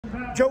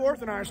Joe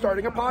Orth and I are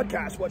starting a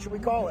podcast. What should we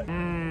call it?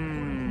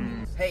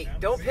 Hey,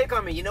 don't pick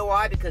on me. You know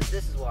why? Because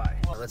this is why.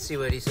 Let's see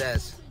what he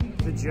says.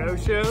 The Joe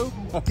Show?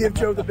 Give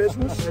Joe the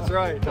business? That's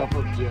right. Cup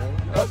of Joe.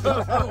 Cup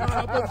of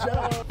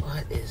Joe.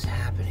 What is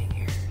happening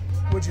here?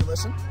 Would you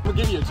listen? We'll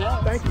give you a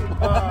chance. Thank you.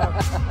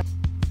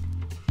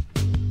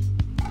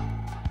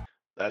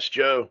 That's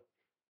Joe.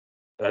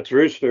 That's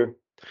Rooster.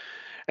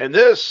 And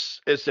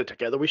this is the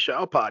Together We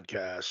Shall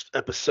podcast,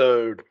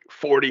 episode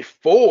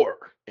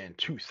 44 in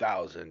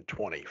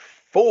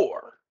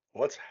 2024.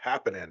 What's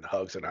happening,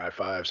 hugs and high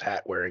fives,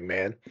 hat wearing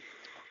man?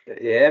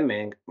 Yeah,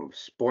 man. I'm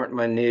sporting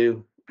my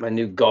new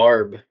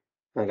garb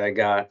that I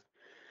got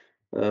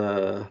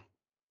a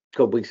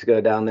couple weeks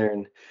ago down there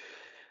in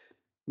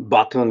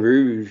Baton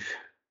Rouge.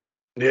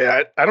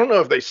 Yeah, I don't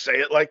know if they say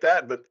it like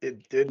that, but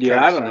it did.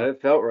 Yeah, I don't know.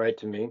 It felt right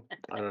to me.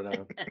 I don't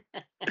know.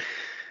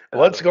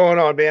 What's going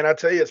on, man? I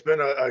tell you, it's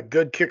been a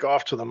good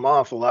kickoff to the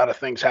month. A lot of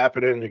things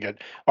happening. You get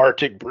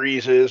Arctic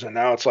breezes, and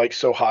now it's like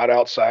so hot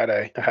outside.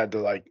 I had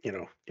to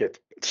get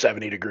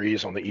 70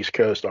 degrees on the East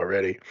Coast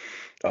already.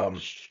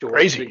 Shorts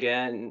Crazy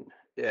again.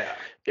 Yeah.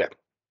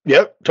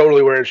 Yep.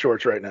 Totally wearing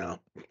shorts right now.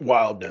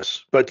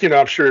 Wildness. But,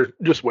 I'm sure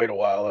just wait a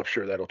while. I'm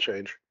sure that'll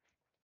change.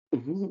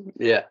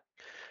 Yeah.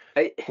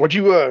 What'd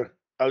you,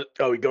 go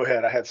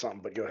ahead. I had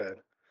something, but go ahead.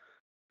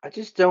 I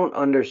just don't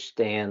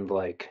understand,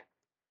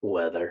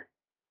 weather.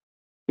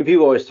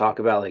 People always talk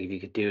about, if you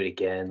could do it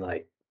again,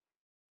 the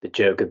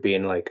joke of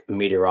being, a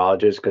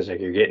meteorologist, because,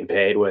 you're getting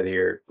paid whether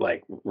you're,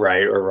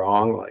 right or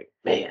wrong.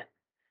 Man,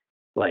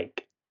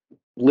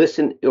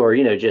 listen, or,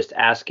 just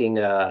asking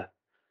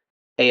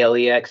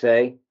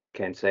ALEXA,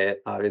 can't say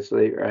it,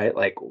 obviously, right?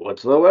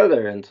 What's the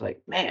weather? And it's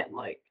man,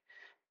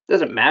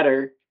 doesn't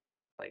matter,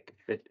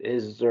 if it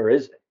is or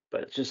isn't,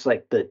 but it's just,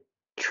 the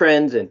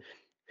trends, and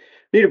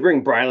need to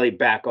bring Briley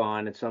back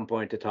on at some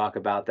point to talk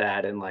about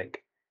that, and,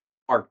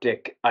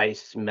 Arctic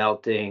ice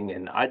melting,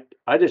 and I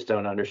just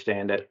don't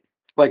understand it,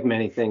 like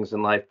many things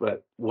in life,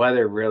 but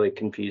weather really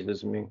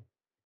confuses me.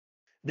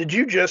 Did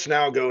you just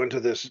now go into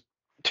this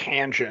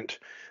tangent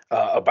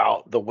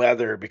about the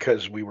weather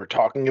because we were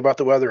talking about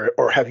the weather,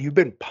 or have you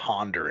been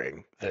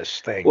pondering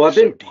this thing? Well, I've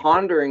been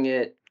pondering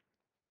it,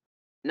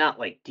 not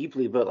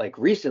deeply, but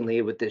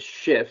recently with this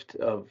shift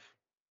of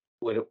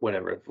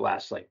whatever the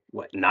last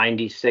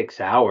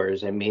 96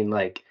 hours. I mean,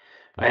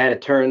 I had to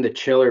turn the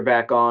chiller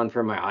back on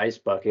for my ice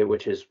bucket,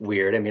 which is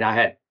weird. I mean, I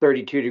had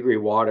 32-degree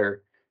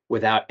water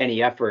without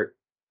any effort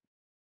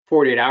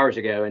 48 hours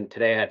ago, and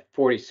today I had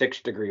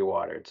 46-degree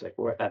water. It's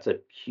that's a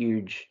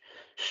huge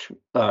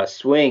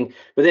swing.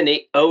 But then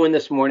Owen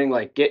this morning,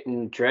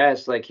 getting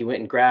dressed, he went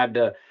and grabbed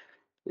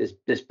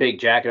this big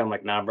jacket. I'm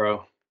like, nah,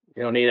 bro,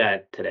 you don't need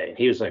that today. And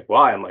he was like,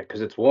 why? I'm like,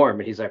 because it's warm.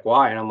 And he's like,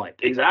 why? And I'm like,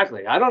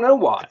 exactly. I don't know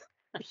why.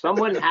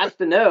 Someone has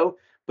to know,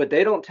 but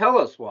they don't tell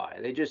us why.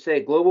 They just say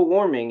global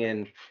warming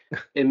and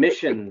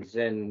emissions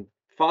and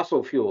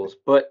fossil fuels.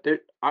 But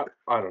I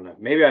don't know.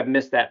 Maybe I've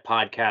missed that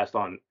podcast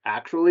on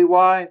actually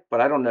why,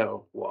 but I don't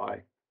know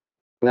why.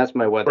 And that's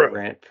my weather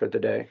rant for the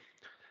day.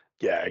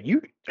 Yeah,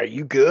 are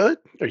you good?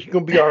 Are you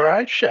gonna be all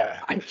right, Shy?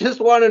 I just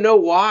want to know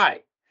why.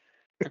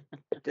 I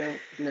don't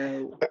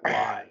know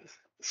why.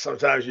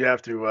 Sometimes you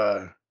have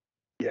to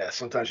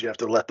sometimes you have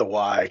to let the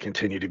why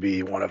continue to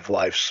be one of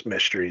life's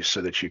mysteries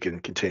so that you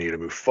can continue to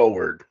move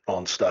forward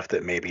on stuff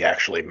that maybe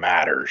actually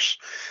matters.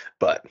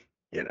 But,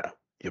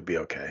 you'll be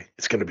okay.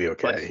 It's going to be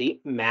okay. But see,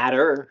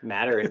 matter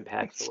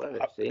impacts the weather.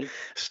 See?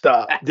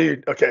 Stop.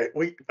 Dude, okay.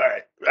 All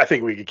right. I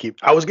think we could keep.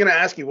 I was going to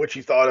ask you what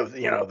you thought of,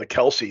 the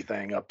Kelsey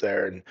thing up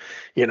there, and,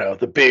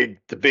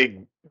 the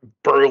big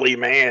burly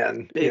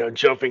man,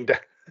 jumping down.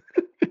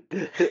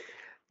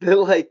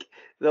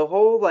 The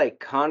whole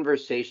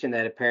conversation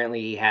that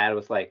apparently he had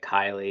with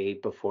Kylie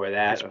before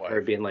that, of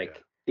her being we're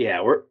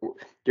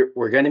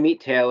gonna meet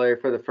Taylor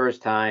for the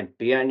first time,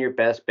 be on your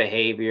best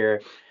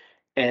behavior,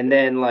 and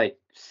then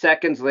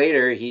seconds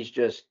later he's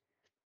just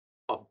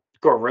a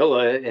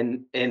gorilla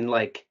in in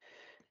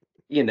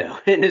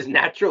his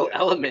natural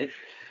element,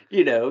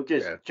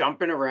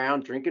 jumping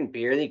around, drinking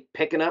beer, and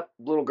picking up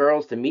little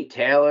girls to meet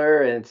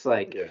Taylor, and it's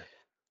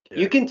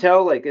you can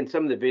tell in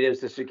some of the videos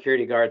the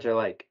security guards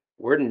are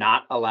we're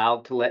not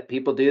allowed to let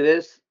people do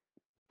this,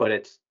 but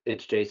it's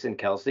Jason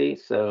Kelsey.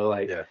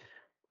 So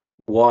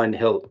one,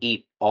 he'll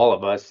eat all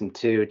of us, and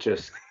two,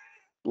 just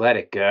let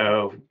it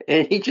go.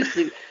 And he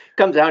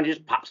comes out and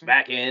just pops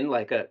back in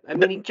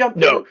he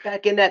jumped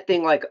back in that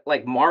thing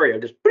like Mario,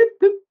 just boop,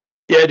 boop.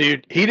 Yeah,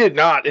 dude, he did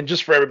not. And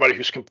just for everybody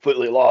who's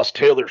completely lost,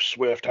 Taylor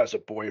Swift has a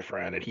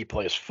boyfriend and he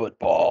plays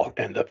football.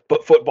 And the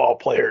football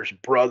player's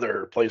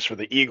brother plays for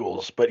the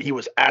Eagles. But he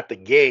was at the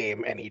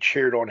game and he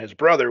cheered on his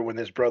brother when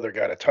his brother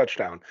got a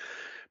touchdown.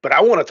 But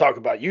I want to talk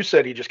about, you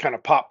said he just kind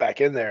of popped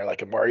back in there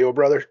like a Mario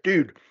brother.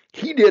 Dude,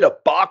 he did a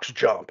box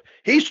jump.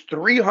 He's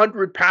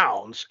 300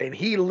 pounds and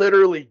he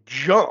literally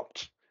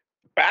jumped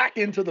back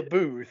into the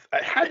booth.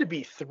 It had to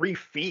be 3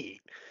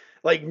 feet.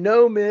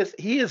 No miss.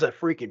 He is a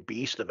freaking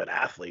beast of an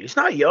athlete. He's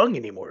not young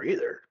anymore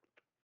either.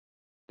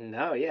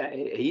 No, yeah.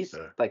 He's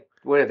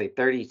what are they,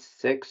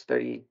 36,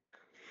 30?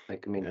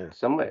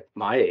 Somewhat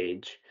my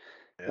age.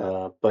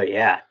 But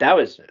yeah, that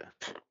was.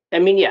 Yeah. I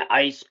mean, yeah,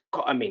 ice.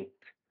 I mean,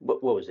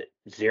 what was it?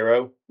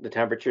 0. The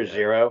temperature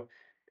 0.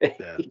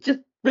 Yeah. He just.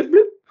 Bloop,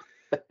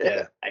 bloop.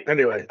 Yeah.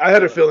 Anyway, I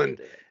had a feeling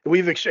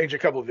we've exchanged a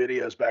couple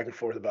videos back and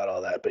forth about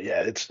all that, but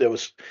yeah, it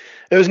was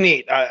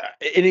neat.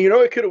 And you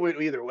know, it could have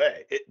went either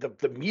way.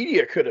 The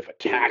media could have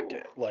attacked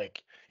it,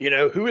 like,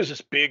 who is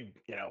this big,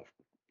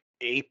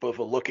 ape of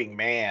a looking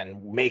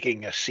man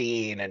making a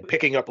scene and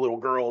picking up little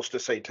girls to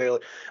say Taylor,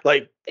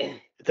 like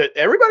that.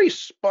 Everybody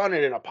spun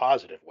it in a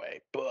positive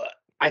way, but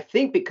I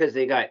think because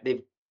they've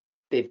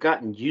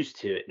gotten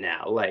used to it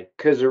now. Like,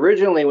 because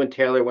originally when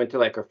Taylor went to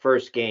like her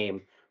first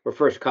game or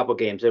first couple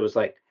games, it was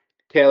like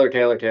Taylor,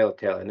 Taylor, Taylor,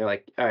 Taylor, and they're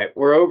like, all right,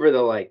 we're over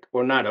the like,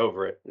 we're not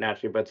over it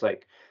naturally, but it's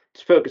like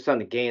just focus on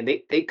the game.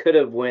 They could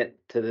have went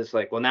to this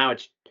like, well, now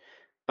it's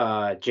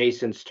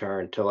Jason's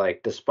turn to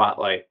like the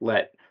spotlight,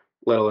 let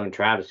alone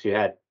Travis, who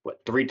had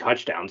what 3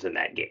 touchdowns in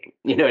that game.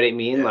 You know what I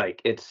mean? Yeah.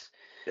 Like it's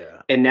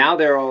yeah. and now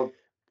they're all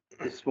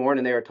this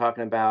morning they were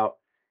talking about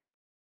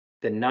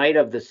the night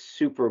of the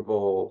Super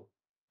Bowl.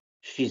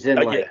 She's in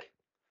like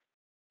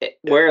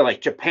where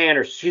like Japan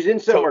or she's in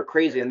somewhere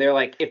crazy, and they're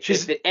like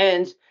if it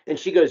ends and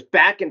she goes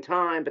back in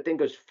time but then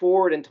goes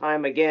forward in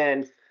time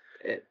again.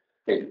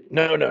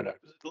 No.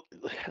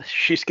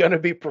 She's going to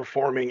be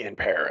performing in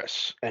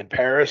Paris, and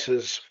Paris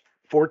is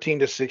 14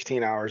 to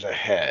 16 hours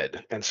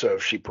ahead. And so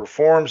if she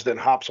performs, then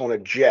hops on a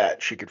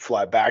jet, she could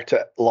fly back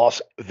to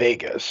Las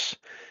Vegas.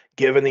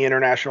 Given the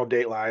international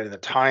dateline and the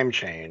time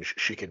change,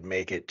 she could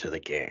make it to the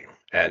game.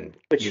 And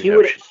but she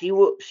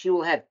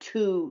will have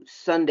 2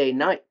 Sunday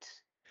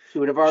nights. She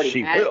would have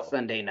already had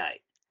Sunday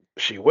night.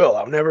 She will.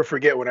 I'll never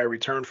forget when I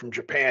returned from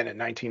Japan in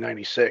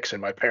 1996,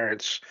 and my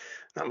parents,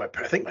 it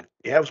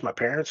was my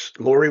parents.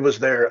 Lori was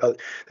there.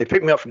 They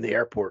picked me up from the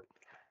airport,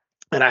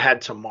 and I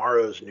had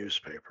tomorrow's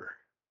newspaper.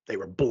 They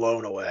were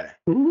blown away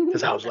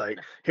because I was like,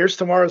 "Here's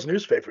tomorrow's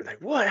newspaper." And they,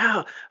 what?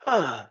 How?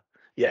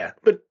 Yeah,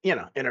 but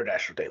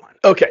international dateline.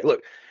 Okay,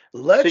 look,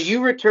 So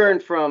you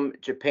returned from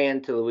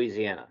Japan to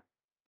Louisiana.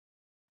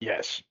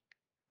 Yes.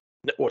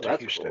 Well, to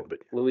Houston, cool. but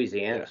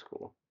Louisiana's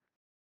cool.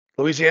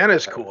 Louisiana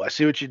is cool. I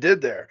see what you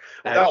did there.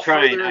 I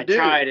tried,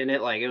 and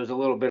it was a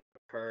little bit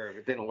of a curve.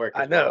 It didn't work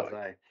as well as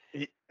I.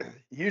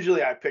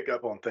 Usually I pick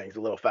up on things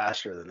a little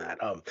faster than that.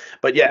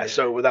 But yeah,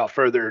 so without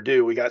further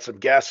ado, we got some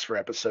guests for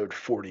episode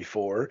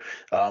 44.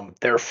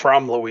 They're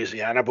from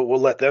Louisiana, but we'll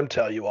let them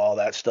tell you all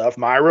that stuff.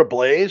 Myra,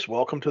 Blaise,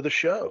 welcome to the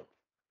show.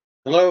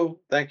 Hello.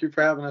 Thank you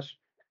for having us.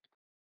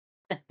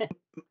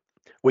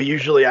 We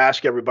usually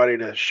ask everybody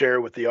to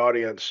share with the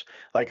audience,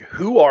 like,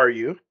 who are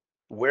you?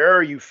 Where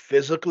are you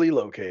physically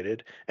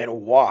located?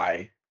 And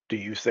why do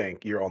you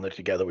think you're on the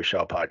Together We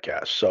Shall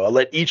podcast? So I'll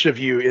let each of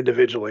you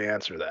individually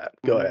answer that.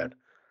 Go ahead.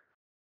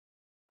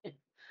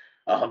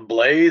 I'm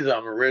Blaise.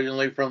 I'm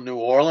originally from New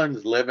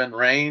Orleans, live in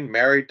Rain,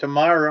 married to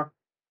Myra.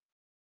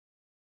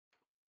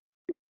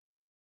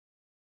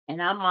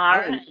 And I'm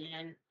Myra,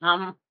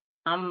 and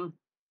I'm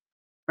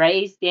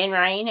raised in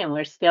Rain, and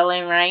we're still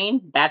in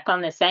Rain, back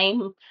on the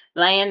same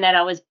land that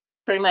I was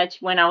pretty much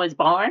when I was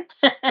born.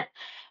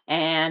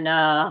 And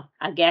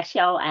I guess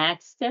y'all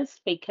asked us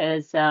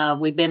because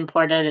we've been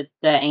part of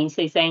the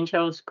Ainsley's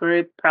Angels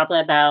group probably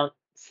about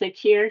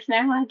 6 years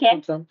now, I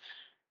guess. Okay.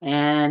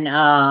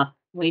 And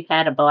we've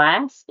had a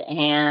blast,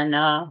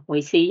 and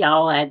we see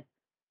y'all at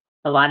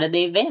a lot of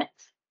the events.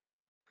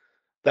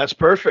 That's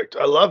perfect.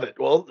 I love it.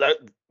 Well,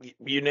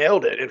 you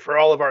nailed it. And for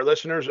all of our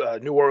listeners,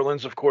 New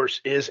Orleans, of course,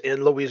 is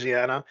in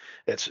Louisiana.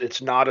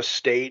 It's not a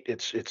state.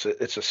 It's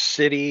a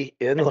city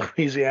in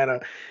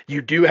Louisiana.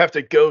 You do have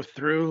to go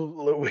through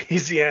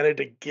Louisiana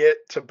to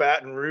get to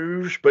Baton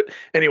Rouge. But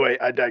anyway,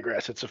 I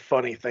digress. It's a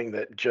funny thing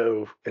that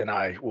Joe and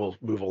I will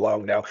move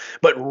along now.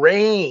 But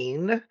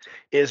Rain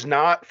is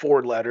not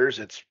 4 letters.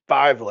 It's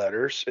 5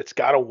 letters. It's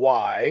got a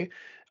Y.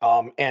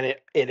 And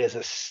it is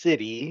a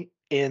city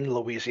in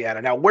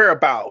Louisiana. Now,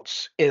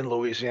 whereabouts in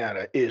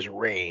Louisiana is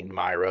Rain,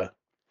 Myra?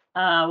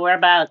 We're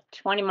about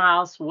 20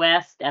 miles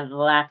west of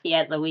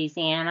Lafayette,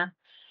 Louisiana,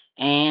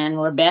 and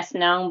we're best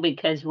known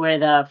because we're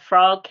the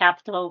frog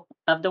capital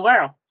of the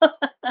world.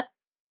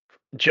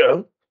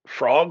 Joe,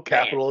 frog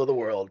capital of the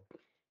world.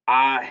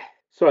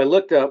 So I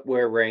looked up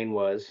where Rain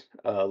was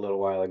a little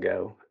while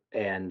ago,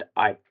 and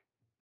I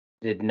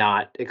did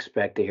not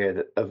expect to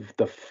hear of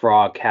the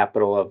frog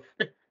capital of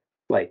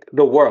like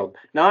the world.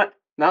 Not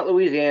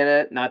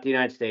Louisiana, not the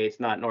United States,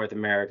 not North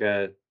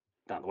America,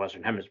 not the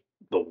Western Hemisphere,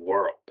 the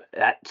world.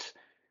 That's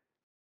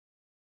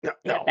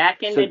no.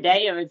 Back in the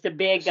day, it was a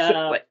big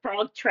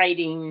frog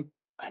trading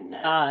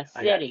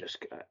city.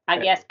 I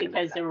guess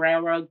because the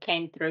railroad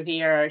came through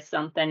here or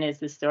something is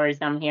the stories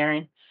I'm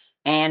hearing.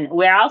 And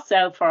we're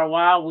also, for a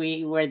while,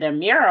 we were the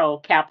mural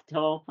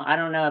capital. I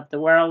don't know if the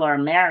world or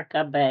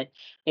America, but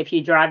if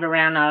you drive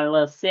around our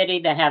little city,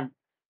 they have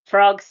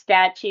frog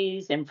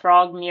statues and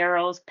frog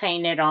murals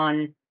painted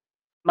on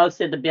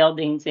most of the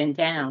buildings in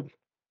town.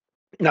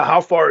 Now,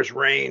 how far is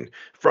Rain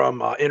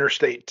from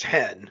Interstate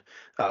 10,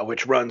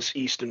 which runs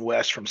east and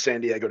west from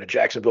San Diego to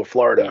Jacksonville,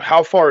 Florida?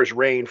 How far is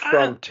Rain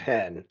from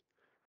 10?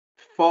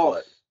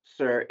 False.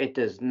 sir, it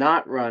does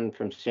not run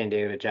from San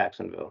Diego to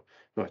Jacksonville,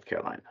 North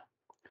Carolina.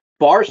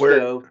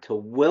 Barstow to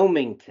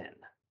Wilmington.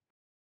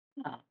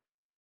 Oh.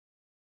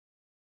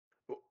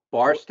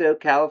 Barstow,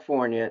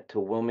 California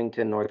to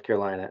Wilmington, North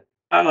Carolina.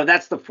 Oh,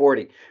 that's the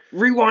 40.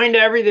 Rewind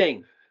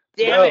everything.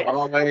 Damn it.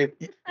 Oh, wait,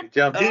 you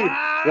jumped.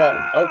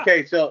 Ah! Well,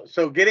 okay,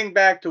 so getting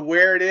back to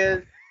where it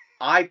is,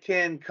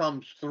 I-10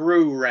 comes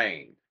through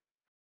Rain.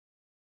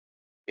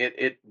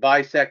 It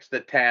bisects the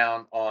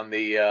town on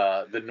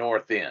the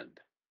north end.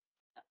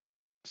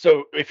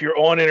 So if you're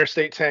on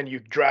Interstate 10, you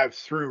drive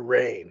through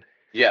Rain.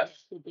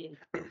 Yes.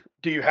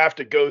 Do you have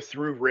to go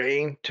through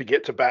Rain to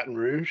get to Baton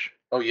Rouge?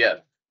 Oh,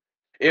 yes.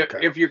 Okay.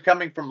 If you're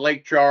coming from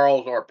Lake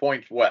Charles or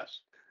points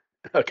west.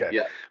 Okay.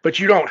 Yeah. But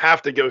you don't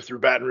have to go through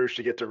Baton Rouge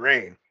to get to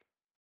Rain.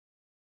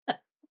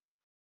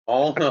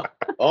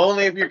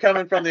 Only if you're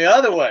coming from the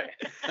other way.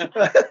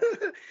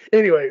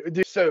 Anyway,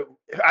 so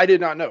I did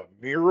not know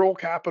mural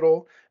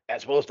capital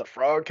as well as the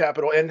frog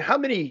capital. And how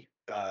many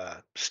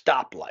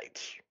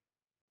stoplights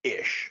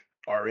ish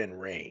are in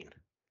Rain?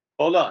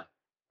 Hold on.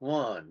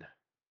 1,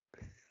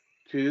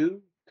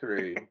 2,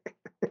 3,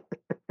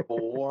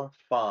 4,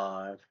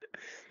 5.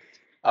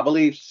 I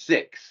believe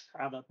 6.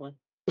 Probably.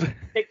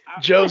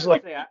 Joe's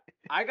like,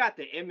 I got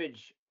the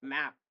image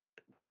maps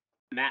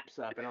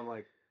up, and I'm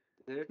like,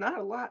 there's not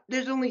a lot.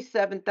 There's only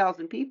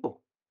 7,000 people.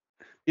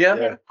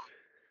 Yeah.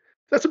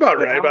 That's about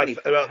But right.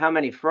 About how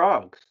many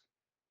frogs?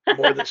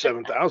 more than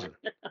 7,000.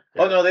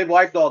 Oh, no, they've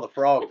wiped all the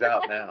frogs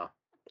out now.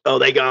 Oh,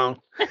 they gone.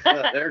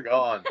 They're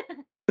gone.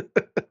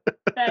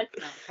 That's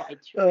not quite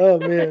true. Oh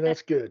man,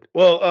 that's good.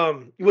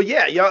 Well,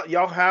 yeah,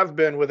 y'all have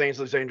been with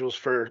Ainsley's Angels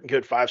for a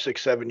good 5,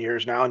 6, 7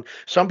 years now, and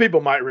some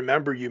people might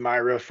remember you,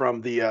 Myra,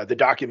 from the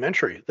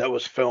documentary that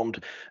was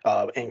filmed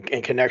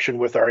in connection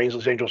with our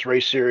Ainsley's Angels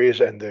race series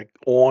and the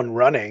On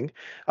Running.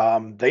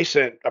 They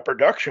sent a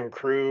production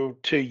crew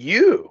to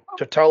you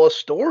to tell a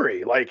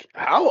story. Like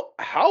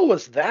how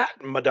was that,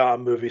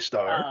 Madame Movie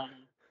Star?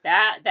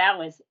 That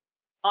was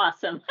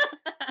awesome.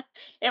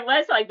 It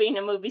was like being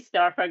a movie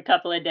star for a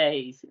couple of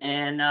days,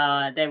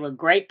 and they were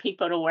great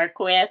people to work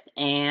with,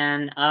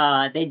 and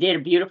they did a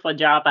beautiful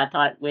job, I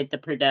thought, with the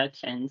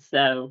production.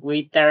 So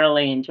we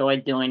thoroughly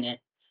enjoyed doing it.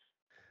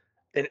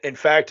 In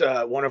fact,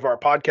 one of our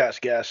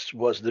podcast guests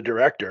was the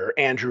director,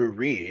 Andrew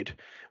Reed.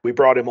 We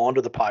brought him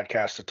onto the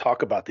podcast to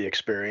talk about the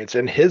experience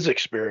and his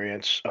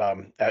experience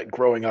at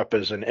growing up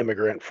as an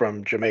immigrant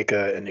from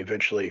Jamaica and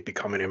eventually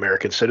becoming an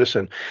American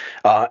citizen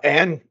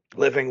and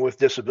living with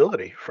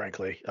disability,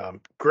 frankly.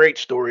 Great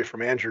story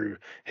from Andrew,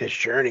 his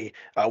journey.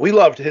 We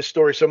loved his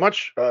story so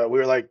much. We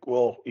were like,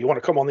 well, you want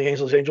to come on the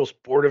Ainsley's Angels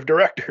board of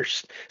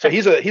directors? So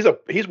he's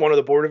one of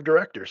the board of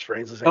directors for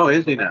Ainsley's Angels. Oh,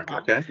 is he now?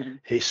 Okay.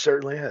 He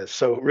certainly is.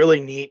 So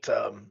really neat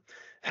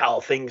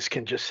how things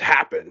can just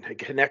happen,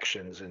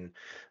 connections and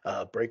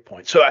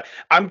breakpoints. So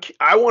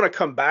I want to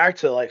come back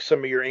to like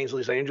some of your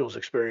Ainsley's Angels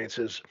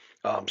experiences,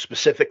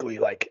 specifically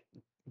like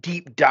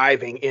deep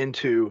diving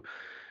into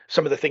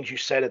some of the things you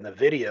said in the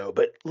video,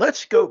 but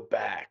let's go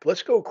back.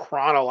 Let's go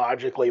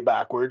chronologically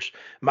backwards.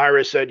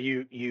 Myra said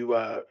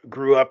you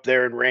grew up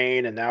there in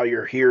Rain, and now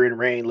you're here in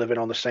Rain, living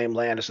on the same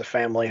land as the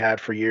family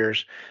had for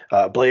years.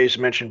 Blaise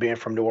mentioned being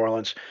from New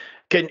Orleans.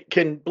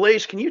 Can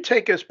Blaise, can you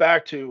take us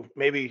back to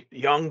maybe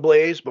young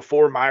Blaise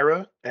before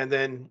Myra, and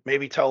then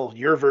maybe tell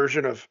your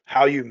version of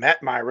how you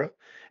met Myra,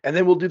 and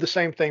then we'll do the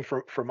same thing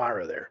for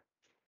Myra there.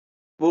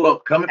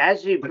 Well,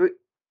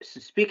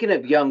 speaking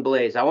of young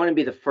Blaise, I want to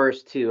be the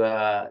first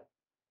to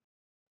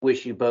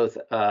wish you both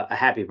a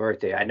happy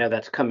birthday. I know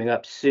that's coming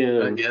up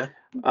soon. Yeah.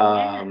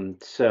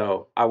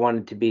 So I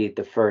wanted to be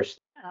the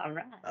first. All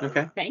right.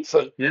 Okay. Thank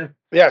you.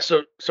 Yeah.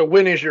 So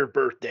when is your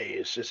birthday?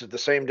 Is it the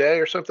same day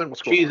or something?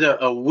 What's going on? She's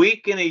a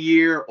week and a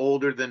year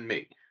older than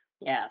me.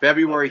 Yeah.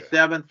 February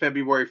 7th,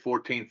 February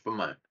 14th for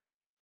mine.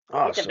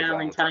 Oh, it's a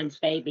Valentine's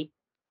baby.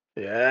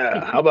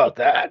 Yeah, how about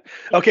that?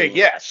 Okay,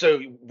 yeah. So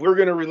we're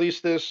going to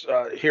release this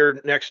here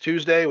next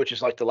Tuesday, which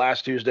is like the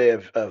last Tuesday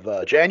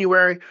of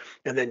January,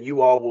 and then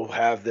you all will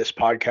have this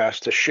podcast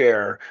to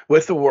share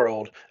with the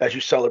world as you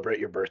celebrate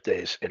your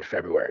birthdays in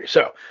February.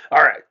 So,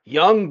 all right,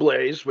 young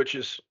Blaise, which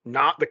is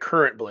not the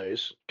current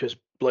Blaise, because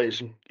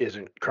Blaise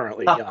isn't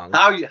currently young.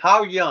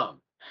 How young?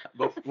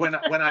 When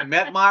I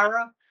met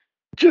Myra.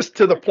 Just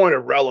to the point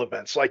of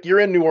relevance, like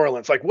you're in New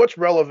Orleans, like what's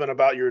relevant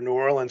about your New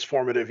Orleans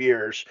formative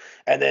years,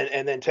 and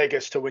then take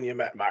us to when you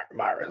met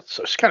Myra.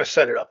 So just kind of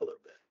set it up a little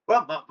bit.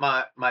 Well,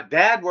 my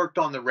dad worked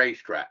on the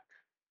racetrack.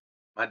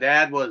 My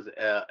dad was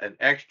an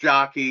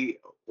ex-jockey,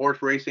 horse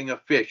racing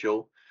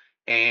official,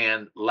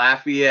 and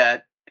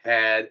Lafayette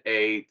had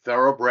a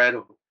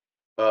thoroughbred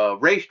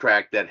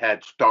racetrack that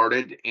had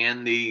started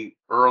in the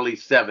early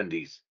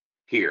 70s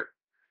here.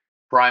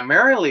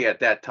 Primarily at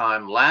that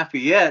time,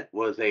 Lafayette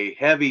was a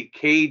heavy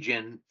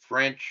Cajun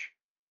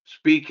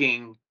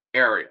French-speaking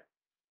area.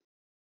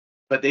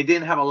 But they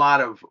didn't have a lot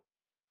of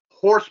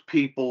horse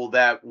people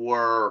that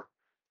were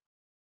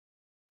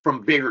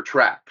from bigger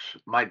tracks.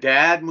 My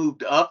dad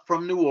moved up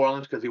from New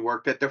Orleans because he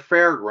worked at the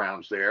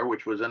fairgrounds there,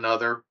 which was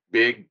another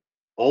big,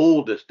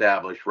 old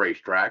established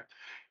racetrack.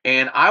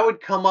 And I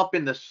would come up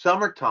in the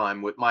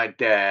summertime with my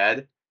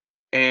dad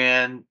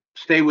and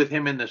stay with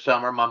him in the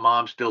summer. My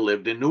mom still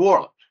lived in New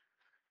Orleans.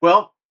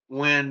 Well,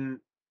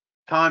 when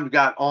times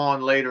got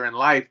on later in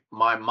life,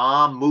 my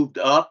mom moved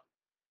up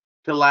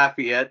to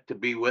Lafayette to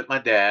be with my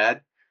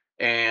dad.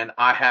 And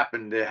I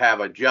happened to have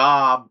a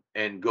job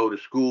and go to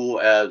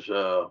school as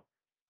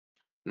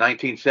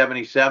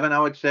 1977, I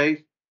would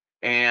say.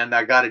 And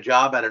I got a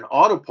job at an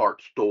auto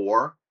parts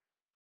store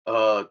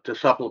to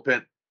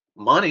supplement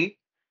money.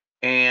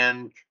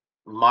 And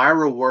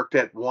Myra worked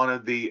at one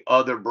of the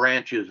other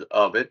branches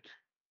of it.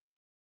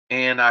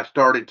 And I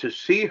started to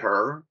see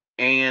her.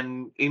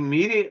 And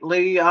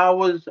immediately I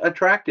was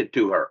attracted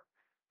to her.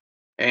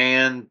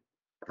 And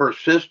her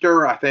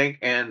sister, I think,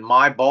 and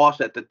my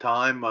boss at the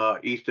time,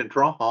 Easton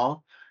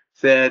Trahan,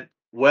 said,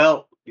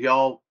 well,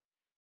 y'all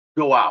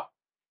go out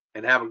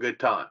and have a good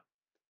time.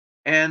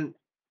 And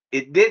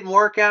it didn't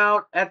work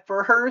out at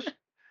first,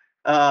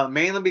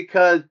 mainly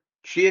because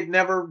she had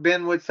never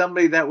been with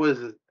somebody that was,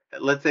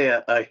 let's say,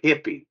 a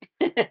hippie.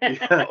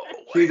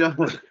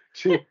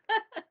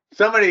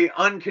 Somebody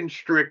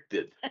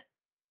unconstricted.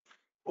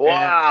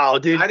 Wow,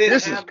 And dude, I didn't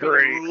this have is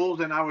great. any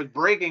rules, and I was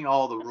breaking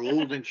all the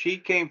rules. And she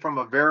came from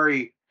a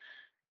very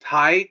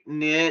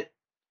tight-knit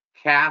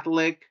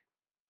Catholic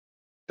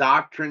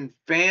doctrine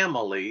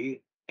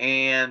family,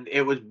 and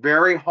it was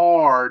very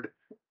hard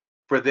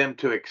for them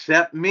to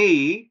accept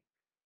me.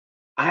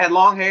 I had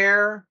long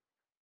hair.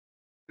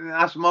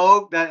 I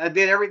smoked. I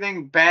did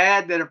everything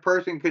bad that a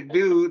person could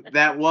do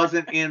that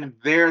wasn't in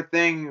their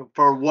thing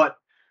for what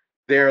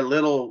their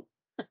little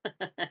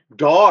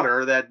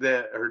daughter,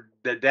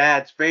 the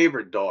dad's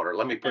favorite daughter.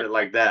 Let me put it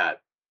like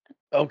that.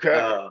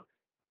 Okay.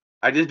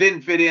 I just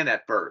didn't fit in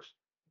at first.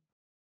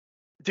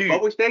 Dude.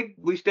 But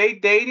we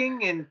stayed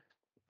dating, and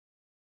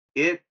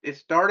it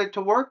started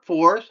to work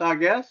for us, I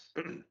guess.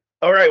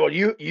 All right. Well,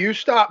 you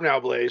stop now,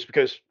 Blaise,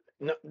 because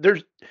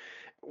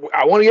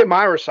I want to get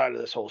Myra's side of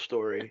this whole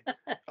story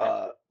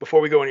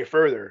before we go any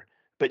further.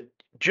 But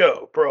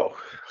Joe, bro,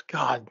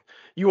 God,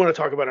 you want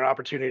to talk about an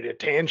opportunity to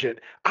tangent?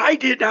 I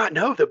did not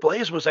know that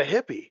Blaise was a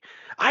hippie.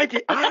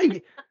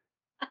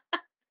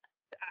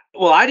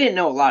 Well, I didn't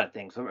know a lot of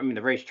things. I mean,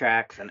 the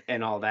racetracks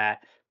and all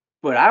that.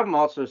 But I'm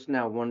also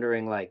now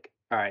wondering, like,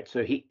 all right,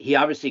 so he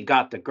obviously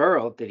got the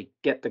girl. Did he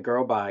get the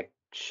girl by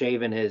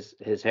shaving his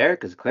hair?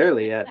 Because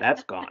clearly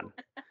that's gone.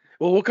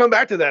 Well, we'll come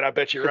back to that, I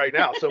bet you right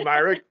now. So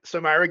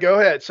Myra, go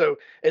ahead. So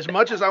as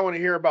much as I want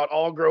to hear about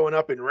all growing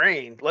up in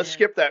Rain, let's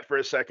skip that for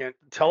a second.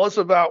 Tell us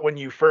about when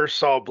you first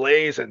saw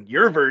Blaise and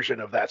your version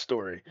of that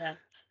story. Yeah.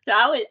 So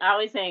I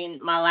was in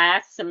my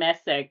last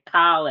semester at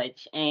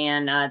college,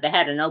 and they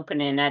had an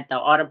opening at the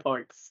auto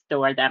parts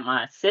store that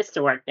my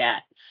sister worked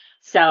at.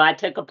 So I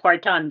took a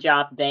part-time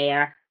job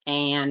there,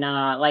 and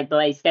like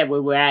Blaise said, we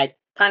were at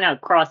kind of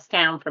across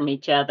town from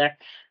each other,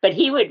 but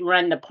he would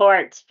run the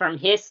parts from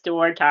his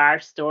store to our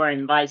store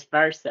and vice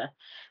versa.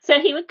 So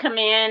he would come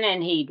in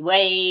and he'd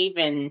wave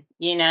and,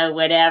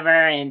 whatever.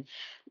 And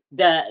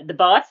the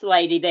boss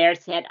lady there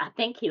said, I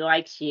think he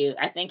likes you.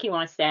 I think he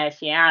wants to ask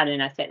you out.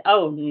 And I said,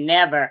 oh,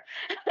 never.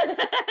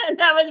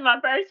 That was my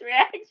first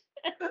reaction.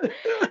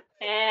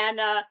 And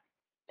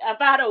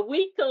about a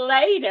week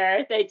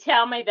later, they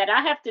tell me that I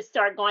have to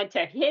start going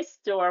to his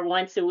store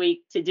once a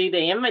week to do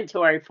the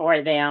inventory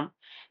for them.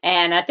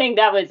 And I think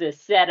that was a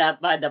setup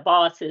by the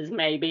bosses,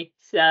 maybe.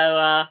 So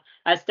I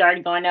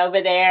started going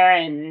over there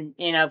and,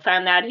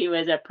 found out he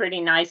was a pretty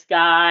nice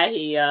guy.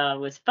 He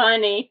was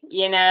funny,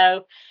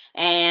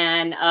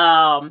 and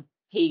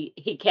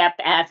he kept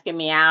asking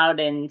me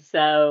out. And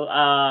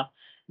so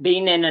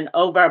being in an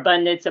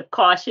overabundance of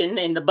caution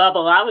in the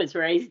bubble I was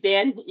raised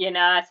in,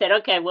 I said,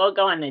 okay, we'll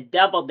go on a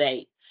double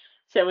date.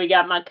 So we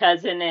got my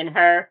cousin and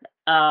her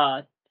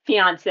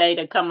fiance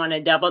to come on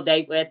a double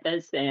date with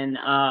us. And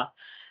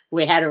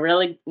we had a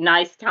really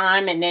nice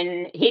time. And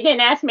then he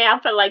didn't ask me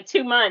out for like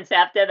 2 months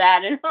after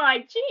that. And I'm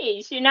like,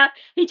 geez, he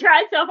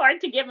tried so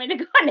hard to get me to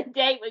go on a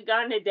date. We go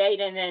on a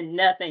date and then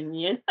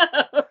nothing,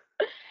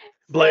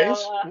 Blaise,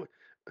 So,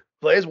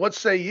 Blaise, what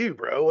say you,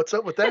 bro? What's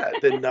up with that?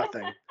 Then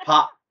nothing.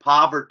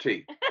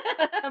 Poverty.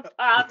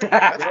 Poverty.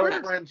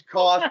 Girlfriends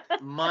cost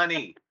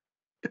money.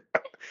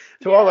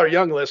 To all our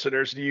young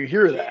listeners, do you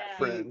hear that, Yeah.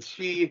 friends?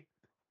 She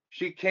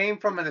came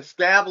from an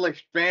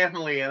established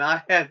family, and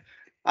I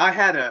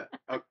had a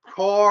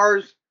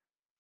Cars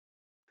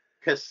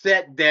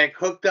cassette deck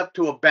hooked up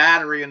to a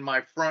battery in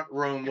my front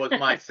room was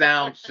my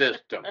sound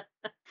system.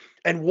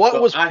 And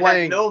what was I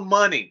playing? had no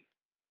money.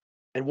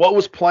 And what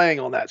was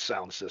playing on that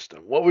sound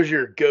system? What was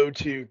your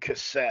go-to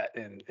cassette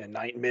in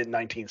mid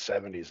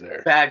 1970s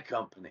there? Bad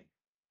Company.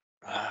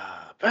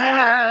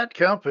 Bad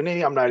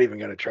Company. I'm not even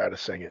going to try to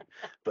sing it.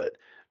 But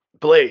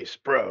Blaise,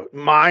 bro,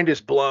 mind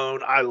is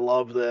blown. I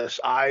love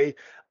this. I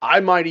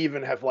might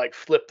even have like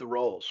flipped the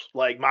roles.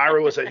 Like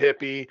Myra was a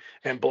hippie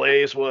and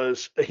Blaise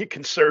was a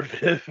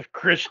conservative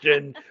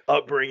Christian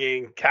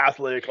upbringing,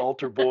 Catholic,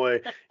 altar boy.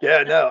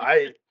 Yeah, no,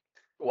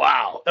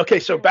 wow. Okay,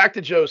 so back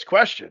to Joe's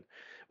question.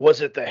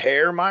 Was it the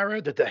hair,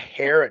 Myra? Did the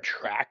hair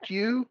attract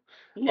you?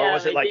 No,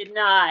 was it he like- did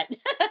not.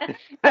 And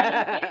he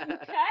didn't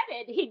cut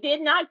it. He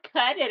did not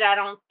cut it, I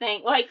don't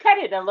think. Well, he cut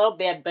it a little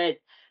bit, but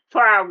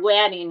for our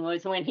wedding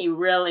was when he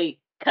really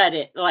cut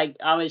it. Like,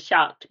 I was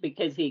shocked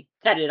because he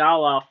cut it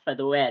all off for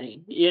the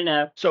wedding, you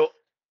know. So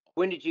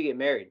When did you get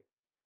married?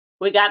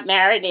 We got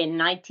married in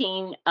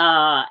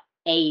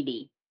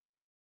 1980.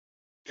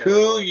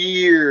 2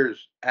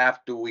 years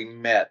after we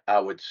met, I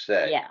would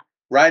say. Yeah.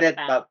 Right at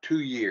About- about 2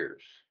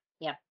 years.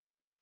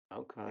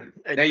 Okay.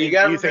 Now you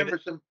got to remember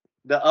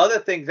the other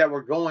things that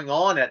were going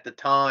on at the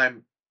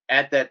time.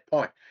 At that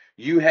point,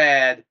 you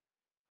had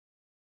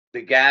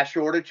the gas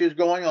shortages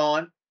going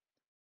on.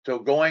 So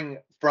going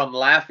from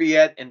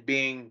Lafayette and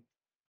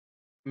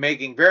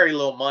making very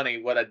little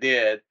money, what I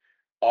did,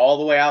 all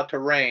the way out to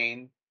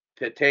Rain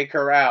to take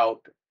her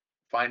out.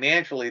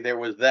 Financially, there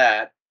was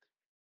that.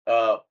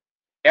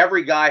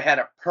 Every guy had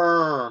a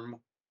perm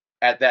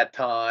at that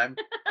time.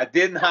 I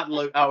did not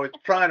look. I was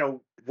trying to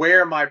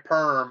wear my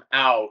perm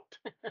out.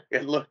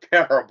 It looked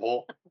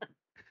terrible.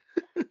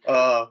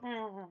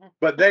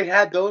 But they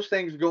had those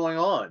things going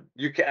on.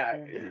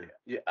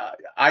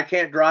 I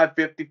can't drive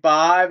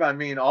 55. I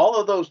mean, all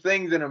of those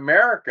things in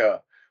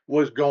America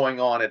was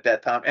going on at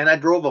that time. And I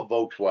drove a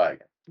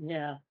Volkswagen.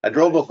 Yeah. I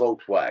drove a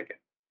Volkswagen.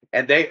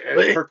 And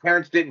her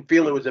parents didn't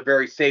feel it was a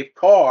very safe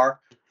car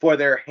for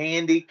their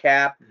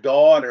handicapped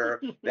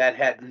daughter that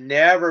had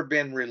never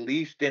been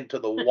released into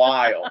the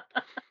wild.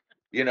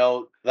 You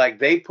know, like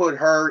they put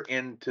her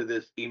into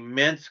this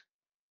immense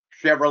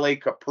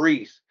Chevrolet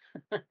Caprice,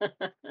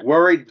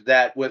 worried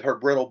that with her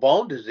brittle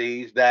bone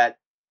disease that,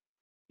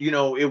 you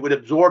know, it would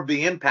absorb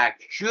the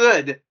impact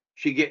should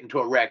she get into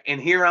a wreck. And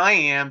here I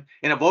am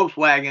in a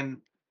Volkswagen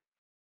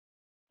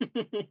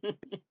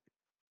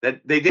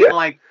that they didn't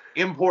like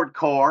import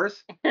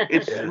cars.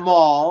 It's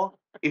small.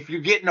 If you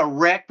get in a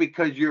wreck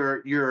because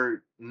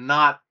you're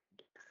not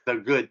the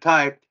good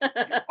type,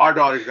 our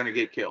daughter's going to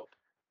get killed.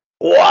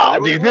 wow,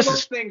 There was dude, all this those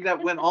is things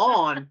that went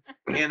on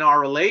in our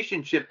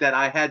relationship that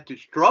I had to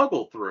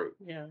struggle through.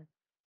 Yeah.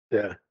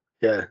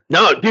 yeah.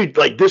 No, dude,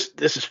 like this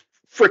is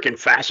freaking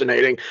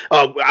fascinating.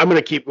 We're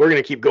gonna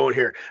keep going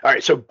here. All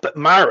right, so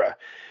Myra,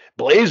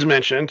 Blaise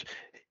mentioned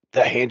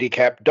the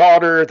handicapped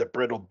daughter, the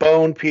brittle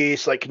bone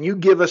piece. Like, can you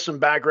give us some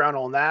background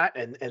on that?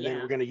 And then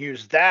we're going to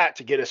use that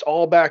to get us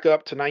all back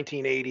up to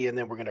 1980, and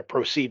then we're going to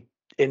proceed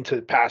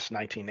into past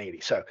 1980.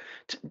 So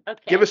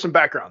give us some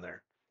background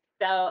there.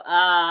 So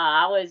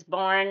I was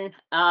born,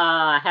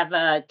 I have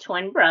a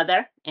twin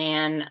brother,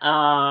 and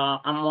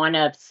I'm one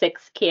of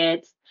 6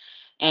 kids.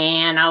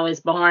 And I was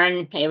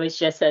born, it was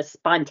just a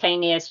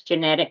spontaneous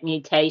genetic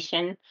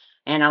mutation.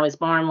 And I was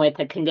born with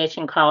a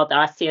condition called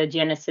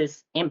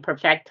osteogenesis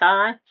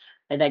imperfecta,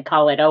 or they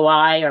call it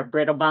OI, or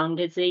brittle bone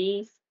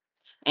disease.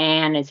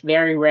 And it's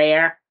very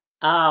rare.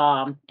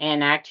 And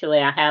actually,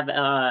 I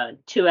have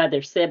 2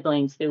 other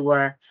siblings who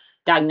were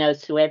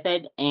diagnosed with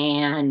it,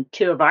 and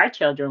 2 of our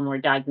children were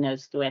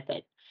diagnosed with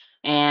it.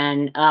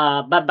 And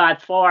but by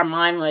far,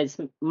 mine was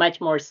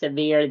much more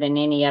severe than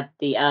any of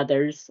the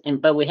others.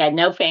 But we had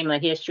no family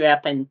history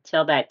up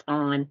until that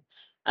time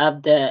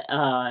of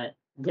the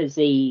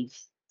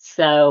disease.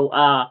 So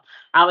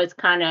I was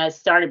kind of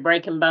started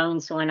breaking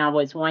bones when I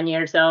was 1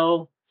 year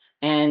old,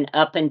 and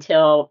up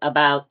until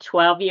about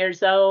 12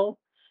 years old,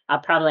 I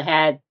probably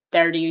had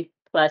 30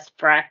 plus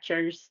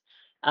fractures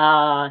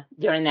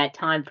during that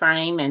time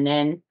frame. And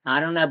then,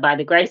 I don't know, by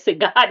the grace of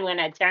God, when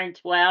I turned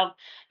 12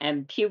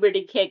 and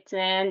puberty kicks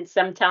in,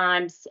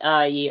 sometimes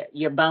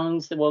your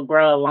bones will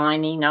grow a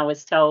lining, I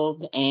was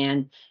told,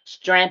 and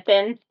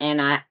strengthen.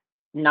 And I,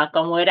 knock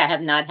on wood, I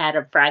have not had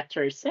a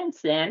fracture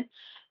since then.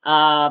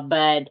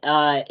 But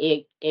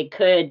it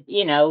could,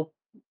 you know,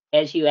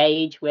 as you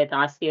age with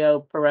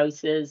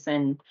osteoporosis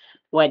and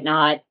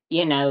whatnot,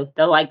 you know,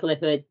 the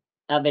likelihood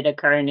of it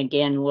occurring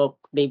again will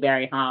be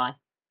very high.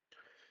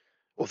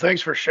 Well,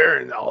 thanks for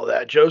sharing all of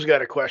that. Joe's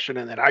got a question,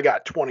 and then I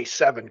got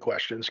 27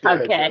 questions. Go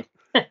ahead,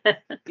 Joe.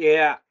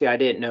 Yeah, I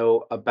didn't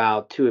know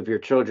about 2 of your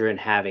children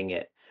having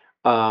it.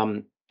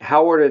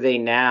 How old are they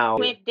now?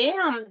 With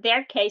them,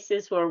 their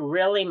cases were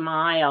really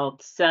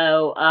mild.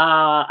 So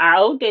our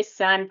oldest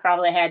son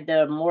probably had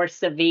the more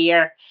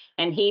severe,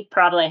 and he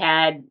probably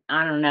had,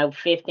 I don't know,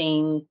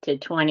 15 to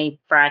 20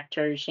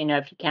 fractures, you know,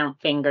 if you count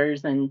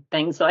fingers and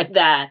things like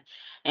that.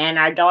 And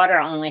our daughter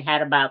only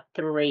had about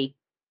 3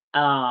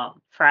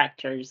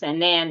 fractures.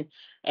 And then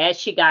as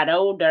she got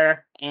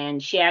older,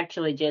 and she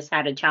actually just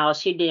had a child,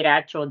 she did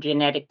actual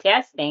genetic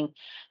testing.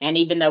 And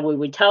even though we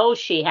were told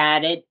she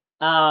had it,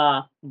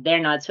 they're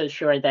not so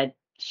sure that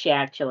she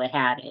actually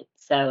had it.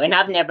 So, and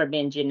I've never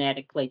been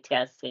genetically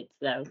tested.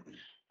 So,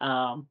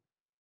 hard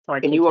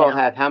And to you all tell.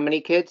 have how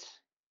many kids?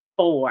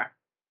 4.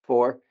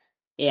 4.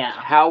 Yeah.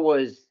 How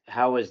was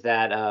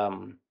that?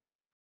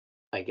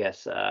 I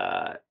guess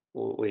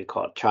what do you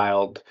call it?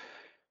 Child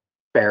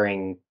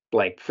bearing,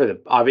 like, for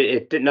the obvious,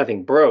 it did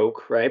nothing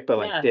broke, right? But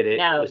like,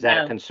 was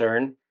that a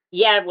concern?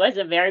 Yeah, it was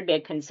a very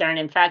big concern.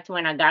 In fact,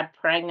 when I got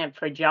pregnant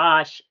for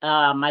Josh,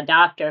 my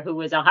doctor, who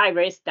was a high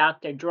risk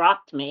doctor,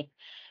 dropped me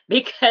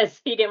because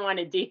he didn't want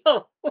to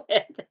deal with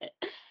it.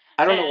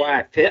 I don't know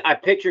why I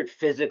pictured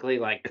physically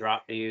like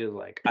drop to you,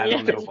 like I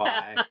don't know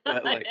why,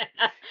 but like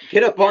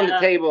get up on the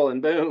table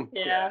and boom.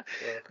 Yeah.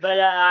 But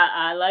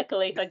I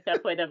luckily hooked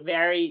up with a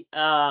very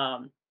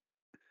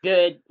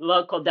good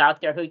local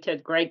doctor who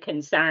took great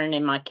concern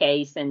in my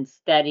case and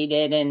studied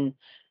it and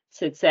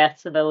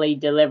successfully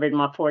delivered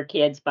my 4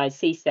 kids by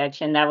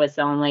C-section. That was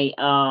the only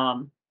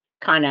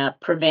kind of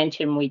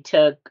prevention we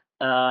took,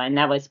 and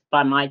that was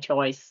by my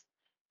choice,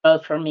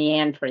 both for me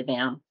and for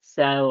them.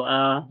 So,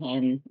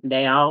 and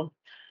they all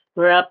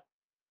grew up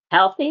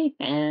healthy,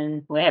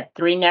 and we have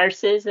 3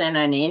 nurses and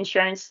an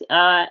insurance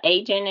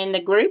agent in the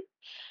group,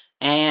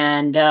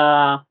 and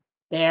they're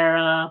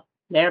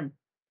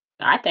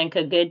I think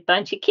a good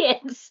bunch of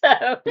kids.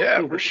 So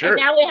Yeah, for sure. and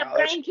now we have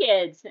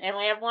grandkids, and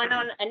we have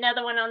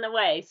another one on the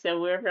way.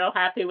 So we're real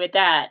happy with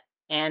that.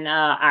 And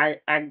our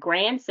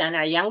grandson,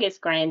 our youngest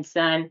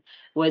grandson,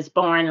 was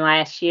born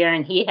last year,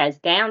 and he has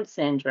Down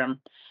syndrome.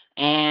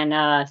 And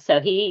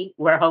so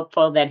we're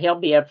hopeful that he'll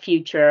be a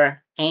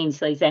future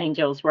Ainsley's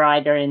Angels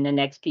rider in the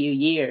next few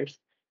years.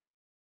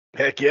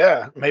 Heck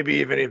yeah. Maybe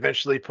even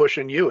eventually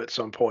pushing you at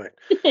some point.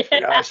 You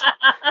know,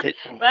 you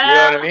know what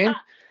I mean?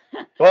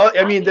 Well,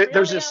 I mean,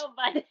 there's this.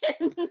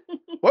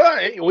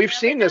 Well, we've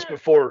seen this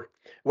before,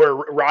 where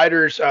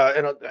riders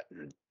and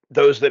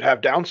those that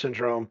have Down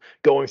syndrome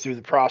going through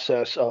the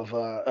process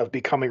of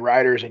becoming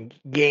riders and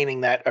gaining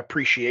that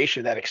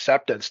appreciation, that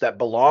acceptance, that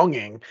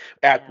belonging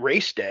at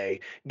race day,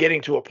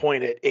 getting to a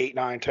point at 8,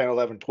 9, 10,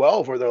 11,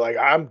 12, where they're like,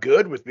 I'm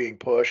good with being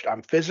pushed.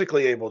 I'm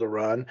physically able to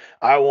run.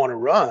 I want to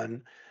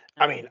run.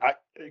 I mean, I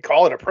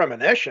call it a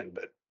premonition,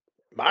 but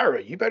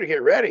Myra, you better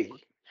get ready.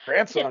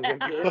 Grandson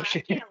gonna be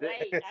pushing. I can't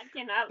wait. I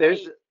cannot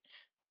There's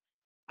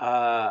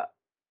wait.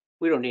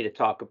 we don't need to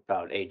talk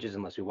about ages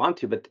unless we want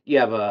to, but you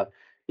have a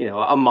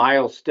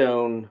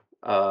milestone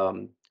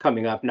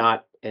coming up,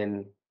 not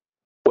in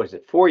what is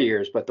it, 4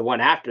 years, but the one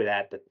after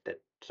that,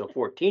 so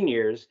 14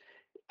 years,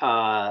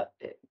 that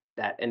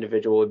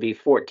individual would be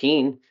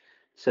 14.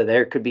 So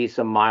there could be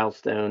some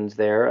milestones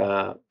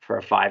there for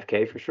a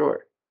 5K for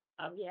sure.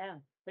 Oh yeah,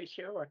 for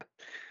sure.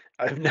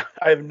 I have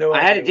no idea.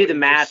 I had to do the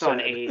math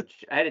on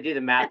age. And I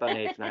didn't want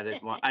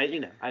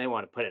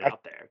to put it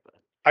out there. But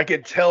I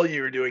could tell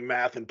you were doing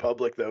math in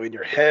public, though, in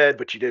your head,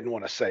 but you didn't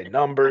want to say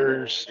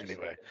numbers.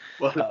 Anyway.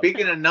 Well,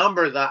 speaking of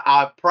numbers,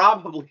 I'd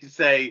probably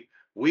say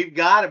we've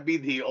got to be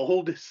the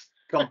oldest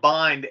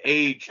combined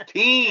age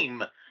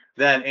team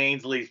that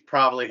Ainsley's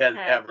probably has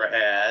ever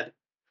had.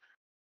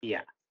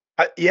 Yeah.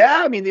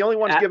 I mean, the only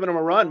ones giving them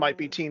a run might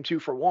be Team 2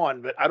 for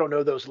 1, but I don't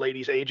know those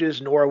ladies'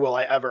 ages, nor will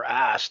I ever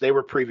ask. They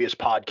were previous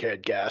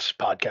podcast guests.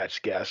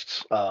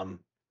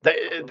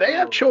 They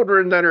have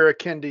children that are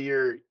akin to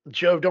your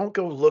Joe. Don't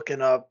go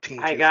looking up Team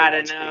 2 I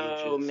gotta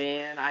know, ages.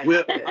 Man.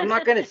 I'm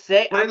not gonna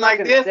say. Put it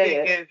like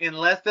this: in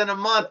less than a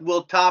month,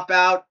 we'll top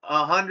out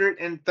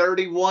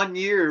 131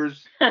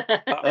 years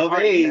of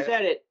age. You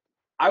said it.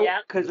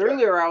 Because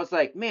earlier I was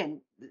like,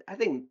 man, I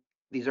think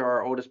these are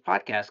our oldest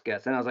podcast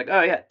guests, and I was like,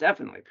 oh yeah,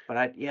 definitely.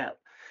 But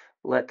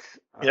let's.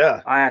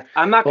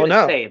 I'm not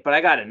gonna say it, but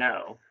I gotta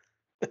know.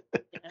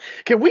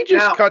 Can we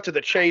just cut to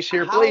the chase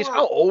here, please?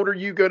 How old are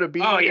you going to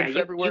be in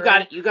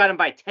February? You got him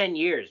by 10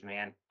 years,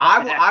 man.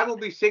 I will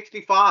be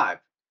 65.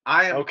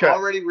 I am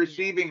already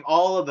receiving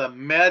all of the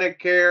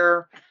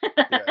Medicare,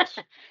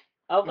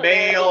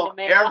 mail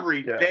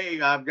every day.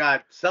 I've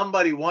got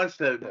somebody wants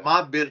to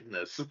my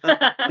business.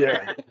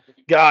 Yeah,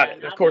 got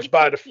it. Of course,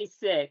 by the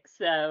 56.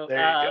 So there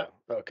you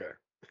go. Okay.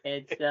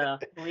 It's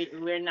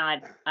we're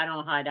not. I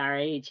don't hide our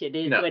age. It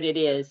is what it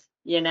is.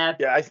 You know.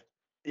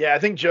 Yeah, I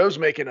think Joe's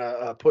making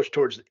a push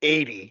towards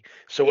 80.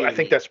 So 80. I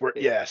think that's where,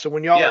 so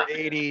when y'all are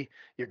 80,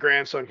 your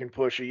grandson can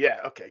push you. Yeah,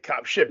 okay,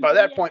 cop shit. By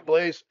that point,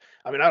 Blaise,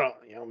 I mean, I don't,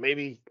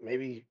 maybe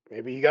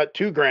you got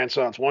 2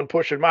 grandsons, one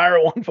pushing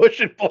Myra, one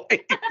pushing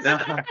Blaise.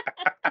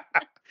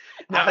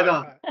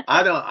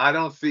 I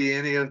don't see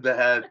any of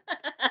that.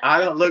 I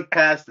don't look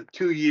past the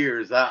 2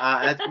 years.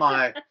 That's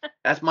my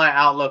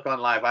outlook on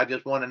life. I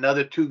just want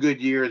another 2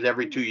 good years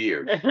every 2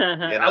 years.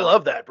 I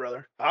love that,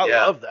 brother. I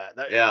love that.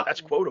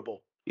 That's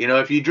quotable.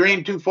 If you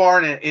dream too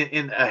far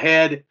in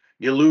ahead,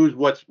 you lose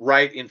what's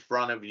right in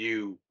front of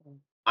you.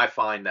 I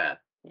find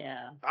that.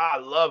 Yeah. I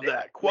love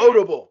that.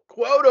 Quotable.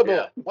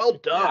 Yeah. Well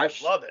done. I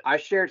love it. I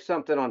shared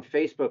something on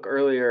Facebook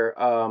earlier,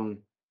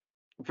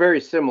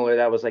 very similar.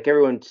 That was like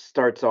everyone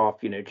starts off,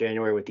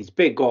 January with these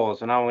big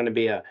goals, and I want to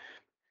be a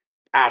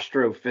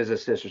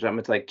astrophysicist or something.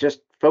 It's like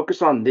just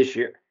focus on this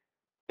year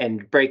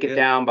and break it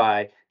down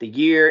by the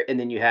year, and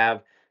then you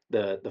have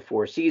the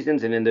 4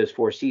 seasons, and in those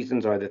 4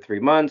 seasons are the 3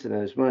 months, and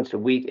those months a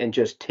week, and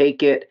just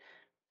take it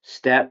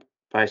step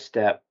by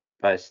step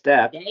by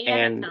step.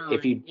 And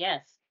if you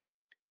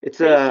it's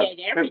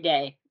every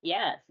day.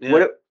 Yes.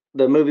 What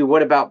the movie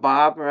What About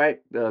Bob, right?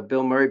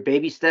 Bill Murray,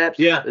 baby steps.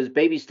 Yeah. Those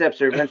baby steps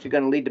are eventually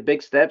going to lead to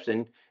big steps,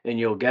 and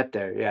you'll get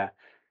there. Yeah.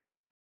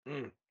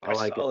 I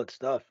like it. Solid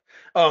stuff.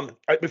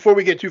 Before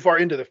we get too far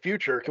into the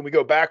future, can we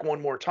go back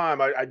one more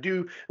time? I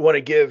do want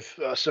to give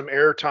some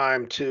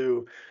airtime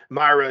to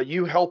Myra.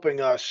 You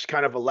helping us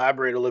kind of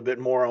elaborate a little bit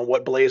more on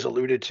what Blaise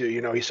alluded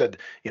to. He said,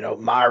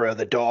 Myra,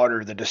 the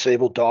daughter, the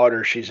disabled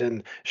daughter, she's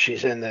in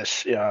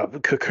this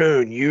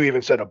cocoon. You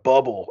even said a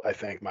bubble, I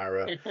think,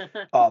 Myra.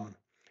 Um,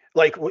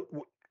 like,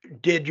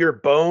 did your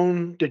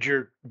bone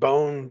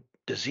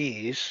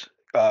disease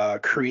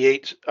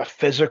create a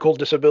physical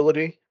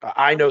disability?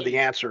 I Oh, know yeah. the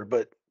answer,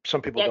 but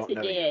some people Yes, don't it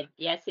know the answer. did.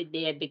 Yes, it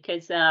did.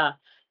 Because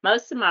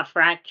most of my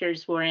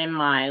fractures were in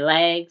my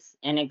legs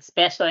and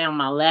especially on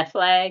my left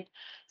leg.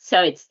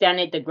 So it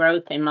stunted the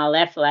growth in my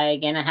left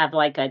leg, and I have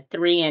like a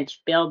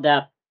 3-inch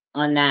buildup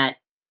on that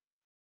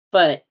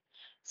foot.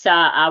 So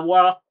I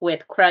walk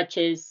with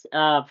crutches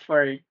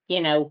for,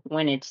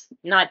 when it's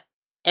not,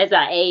 as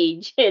I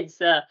age,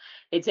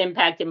 it's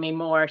impacted me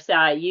more. So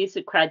I use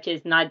the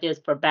crutches not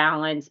just for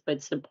balance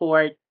but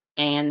support.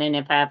 And then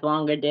if I have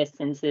longer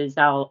distances,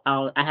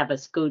 I have a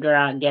scooter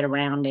I'll get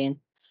around in.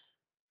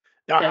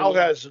 Now, So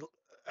yeah.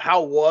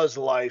 how was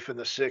life in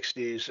the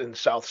 '60s in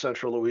South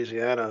Central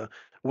Louisiana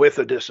with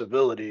a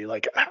disability?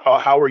 Like,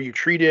 how were you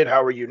treated?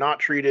 How were you not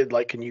treated?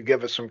 Like, can you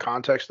give us some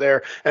context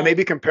there, and Yeah.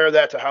 maybe compare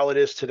that to how it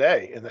is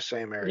today in the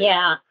same area?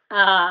 Yeah,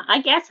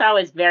 I guess I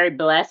was very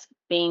blessed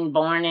being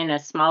born in a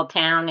small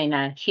town in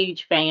a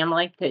huge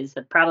family because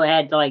I probably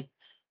had like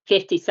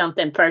 50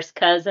 something first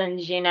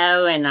cousins,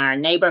 and our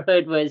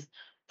neighborhood was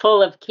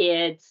full of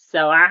kids.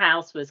 So our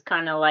house was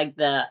kind of like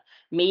the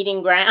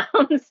meeting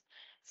grounds.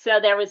 So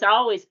there was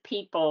always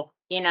people,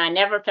 I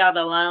never felt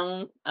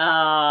alone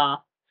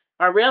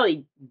or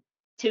really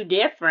too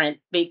different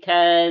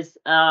because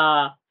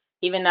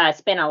even though I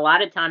spent a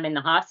lot of time in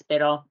the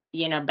hospital,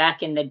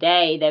 back in the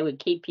day, they would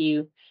keep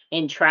you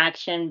in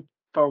traction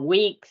for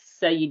weeks.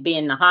 So you'd be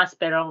in the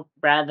hospital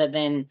rather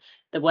than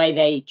the way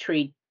they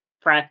treat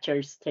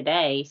fractures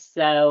today.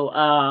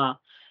 So,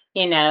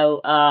 you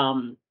know,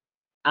 um,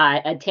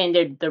 I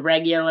attended the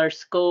regular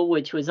school,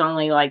 which was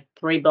only like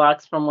 3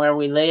 blocks from where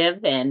we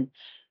live. And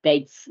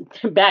they,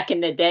 back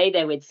in the day,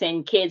 they would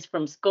send kids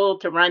from school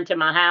to run to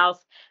my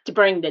house to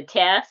bring the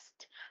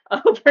test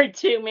over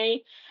to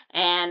me.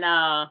 And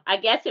I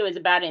guess it was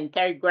about in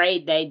third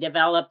grade, they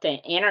developed an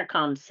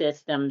intercom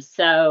system.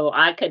 So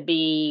I could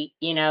be,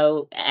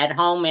 at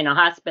home in a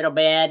hospital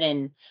bed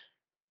and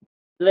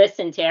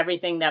listen to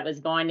everything that was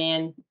going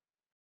in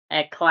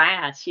at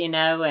class,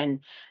 and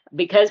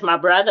because my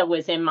brother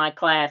was in my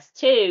class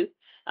too,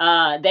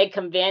 they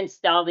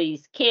convinced all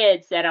these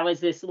kids that I was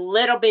this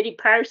little bitty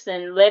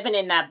person living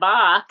in that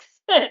box,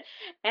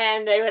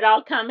 and they would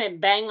all come and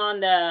bang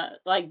on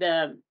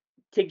the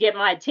to get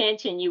my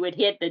attention. You would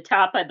hit the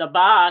top of the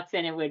box,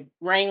 and it would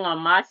ring on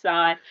my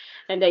side,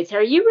 and they say,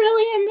 "Are you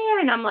really in there?"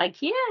 And I'm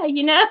like, "Yeah,"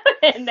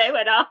 and they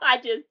would all. I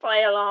just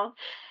play along.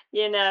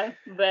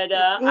 But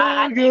I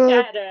Oh think I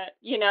God. had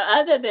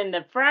other than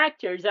the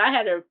fractures, I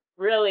had a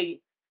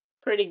really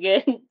pretty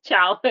good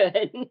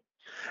childhood.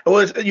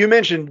 Well, you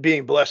mentioned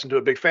being blessed into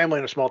a big family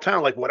in a small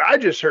town. Like what I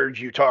just heard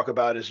you talk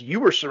about is you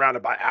were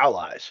surrounded by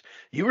allies.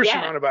 You were Yeah,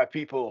 surrounded by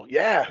people,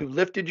 yeah, who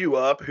lifted you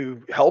up,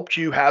 who helped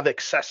you have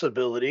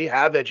accessibility,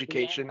 have yeah,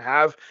 education,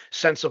 have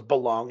sense of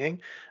belonging.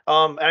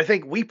 And I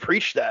think we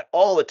preach that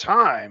all the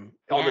time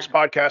on this yeah,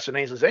 podcast and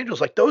Ainsley's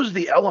Angels. Like those are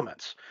the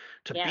elements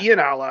to yeah, be an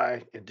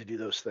ally and to do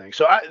those things.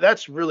 So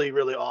that's really,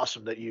 really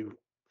awesome that you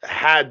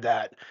had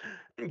that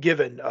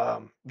given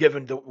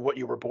what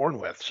you were born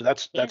with. So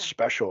that's yeah.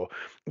 special.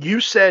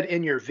 You said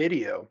in your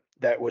video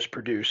that was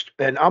produced,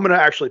 and I'm going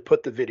to actually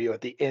put the video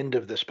at the end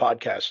of this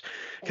podcast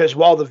because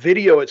while the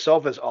video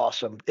itself is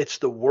awesome, it's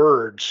the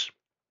words,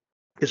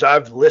 because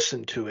I've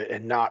listened to it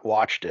and not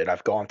watched it.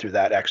 I've gone through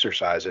that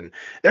exercise, and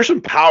there's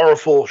some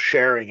powerful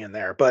sharing in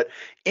there. But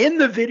in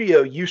the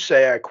video, you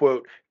say, I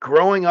quote,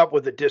 growing up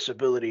with a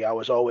disability, I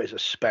was always a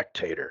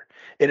spectator.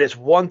 It is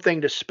one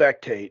thing to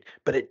spectate,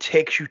 but it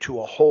takes you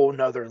to a whole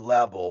nother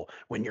level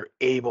when you're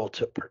able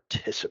to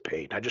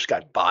participate. I just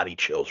got body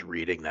chills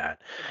reading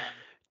that.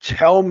 Yeah.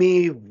 Tell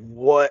me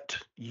what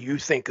you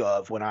think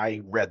of when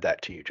I read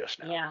that to you just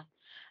now. Yeah.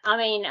 I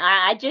mean,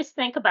 I just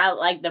think about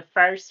like the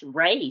first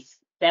race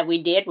that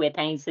we did with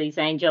Ainsley's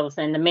Angels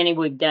and the many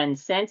we've done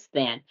since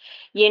then,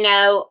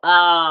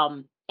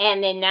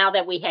 and then now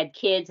that we had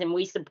kids and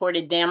we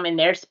supported them in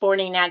their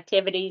sporting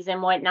activities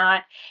and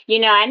whatnot,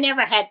 I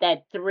never had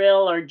that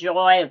thrill or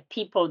joy of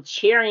people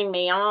cheering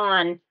me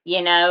on,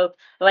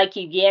 like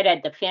you get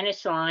at the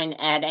finish line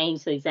at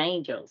Ainsley's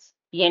Angels,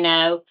 it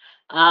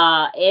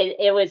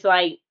was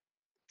like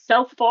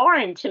so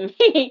foreign to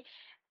me.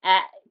 uh,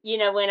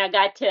 when I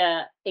got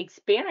to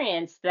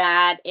experience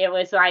that, it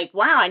was like,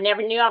 wow, I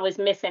never knew I was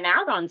missing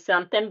out on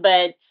something.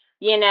 But,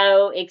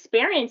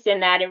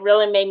 experiencing that, it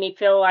really made me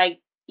feel like,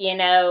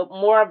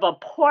 more of a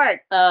part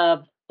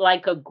of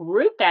like a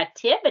group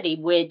activity,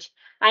 which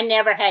I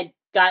never had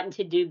gotten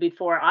to do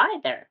before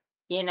either,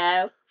 you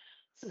know?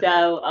 Yeah.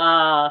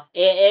 So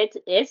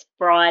it's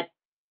brought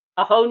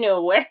a whole new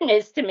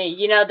awareness to me,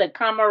 the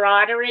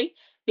camaraderie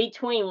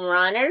between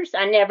runners.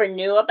 I never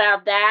knew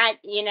about that,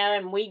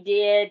 and we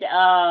did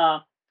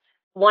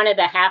one of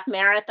the half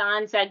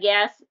marathons, I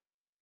guess,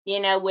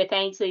 with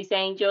Ainsley's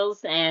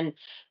Angels. And,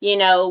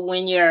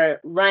 when you're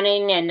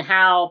running and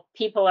how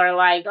people are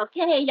like,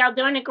 okay, y'all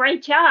doing a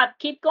great job.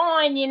 Keep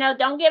going,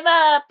 don't give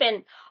up.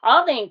 And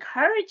all the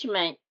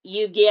encouragement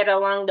you get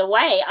along the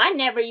way. I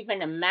never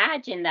even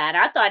imagined that.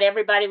 I thought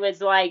everybody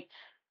was like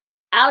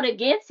out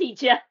against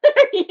each other,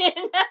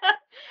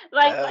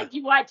 like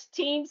you watch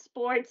team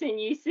sports and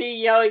you see,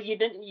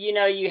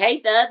 you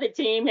hate the other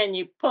team and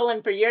you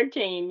pulling for your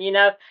team,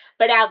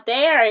 but out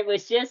there it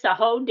was just a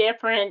whole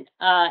different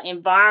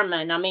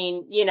environment. I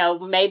mean,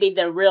 maybe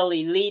the real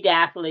elite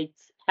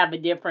athletes have a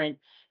different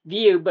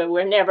view, but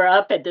we're never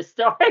up at the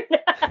start.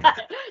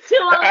 Too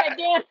long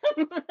again.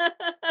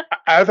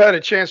 I've had a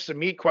chance to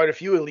meet quite a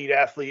few elite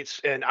athletes,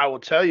 and I will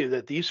tell you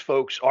that these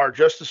folks are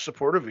just as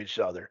supportive of each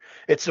other.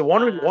 It's a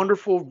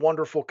wonderful,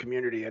 wonderful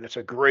community, and it's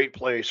a great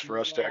place for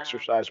us to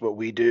exercise what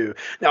we do.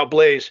 Now,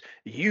 Blaise,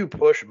 you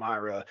push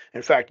Myra.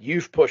 In fact,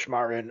 you've pushed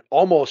Myra in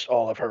almost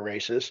all of her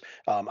races.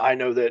 I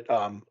know that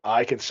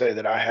I can say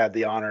that I had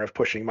the honor of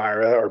pushing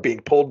Myra or being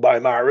pulled by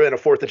Myra in a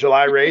 4th of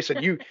July race,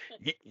 and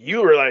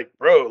you were like,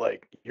 bro,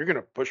 like, you're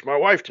gonna push my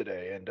wife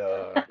today, and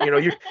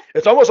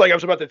it's almost like I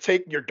was about to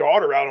take your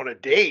daughter out on a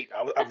date.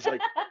 I was like,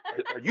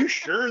 are you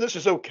sure this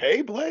is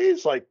okay,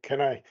 Blaise? Like,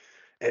 can I?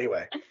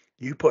 Anyway,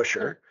 you push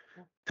her.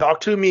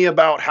 Talk to me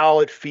about how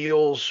it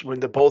feels when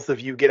the both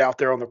of you get out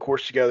there on the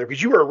course together,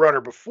 because you were a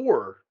runner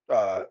before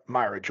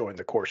Myra joined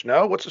the course.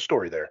 No, what's the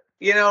story there?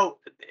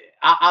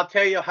 I'll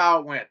tell you how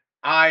it went.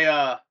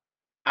 I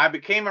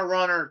became a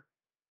runner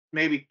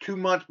maybe 2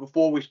 months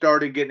before we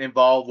started getting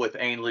involved with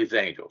Ainsley's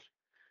Angels.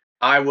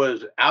 I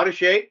was out of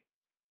shape.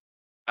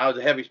 I was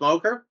a heavy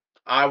smoker.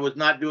 I was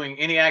not doing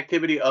any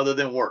activity other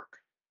than work.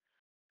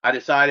 I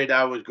decided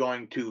I was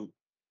going to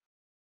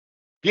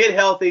get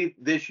healthy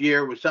this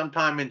year. It was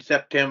sometime in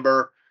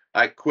September.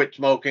 I quit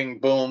smoking,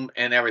 boom,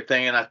 and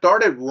everything. And I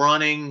started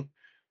running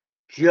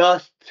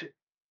just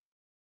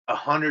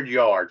 100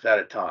 yards at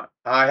a time.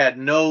 I had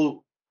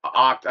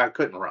I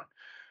couldn't run.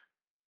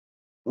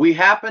 We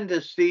happened to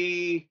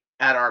see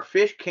at our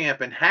fish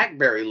camp in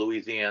Hackberry,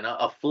 Louisiana,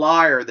 a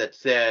flyer that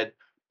said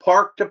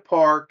park to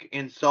park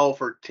in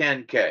Sulphur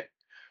 10K.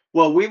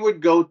 Well, we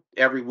would go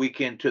every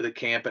weekend to the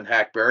camp in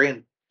Hackberry,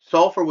 and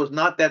Sulphur was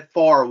not that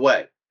far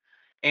away.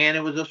 And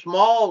it was a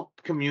small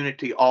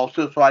community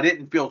also, so I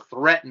didn't feel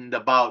threatened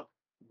about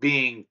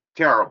being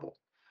terrible.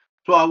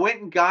 So I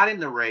went and got in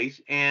the race,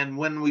 and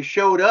when we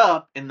showed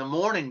up in the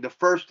morning, the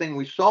first thing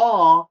we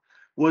saw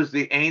was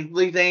the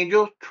Ainsley's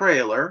Angels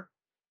trailer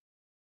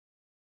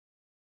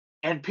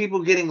and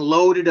people getting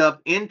loaded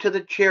up into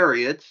the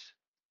chariots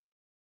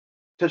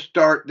to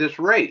start this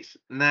race.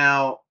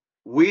 Now,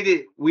 we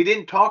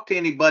didn't talk to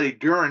anybody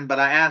during, but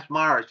I asked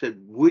Myra, I said,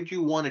 would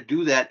you want to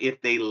do that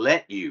if they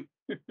let you?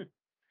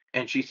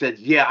 And she said,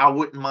 yeah, I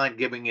wouldn't mind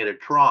giving it a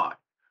try.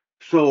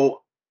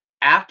 So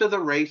after the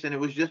race, and it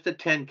was just a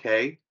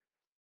 10K,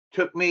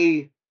 took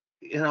me,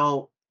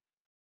 a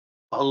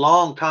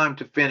long time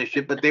to finish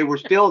it, but they were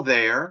still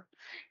there.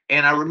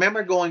 And I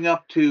remember going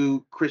up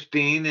to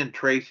Christine and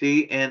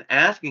Tracy and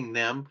asking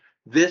them,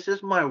 this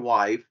is my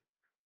wife.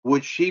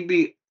 Would she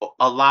be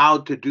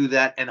allowed to do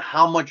that? And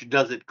how much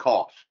does it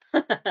cost?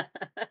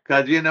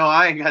 Because,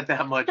 I ain't got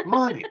that much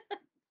money.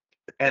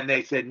 And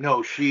they said,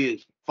 no, she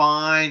is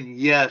fine.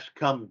 Yes,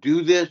 come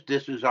do this.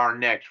 This is our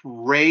next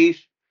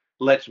race.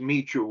 Let's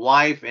meet your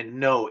wife. And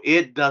no,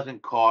 it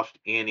doesn't cost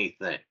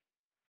anything.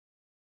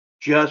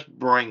 Just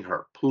bring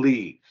her,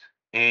 please.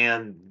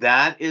 And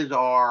that is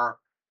our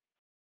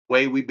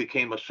way we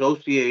became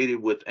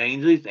associated with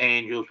Ainsley's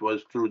Angels,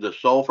 was through the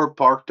Sulphur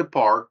Park to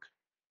Park,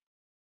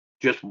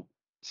 just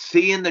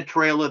seeing the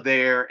trailer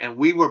there. And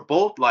we were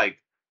both like,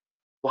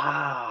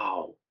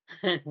 wow,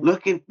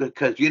 looking,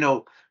 because,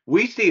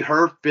 we see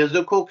her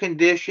physical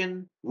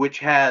condition, which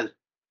has,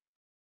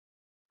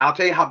 I'll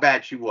tell you how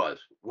bad she was.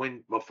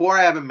 Before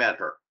I ever met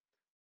her,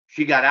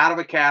 she got out of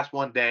a cast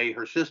one day.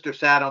 Her sister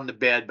sat on the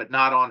bed, but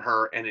not on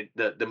her. And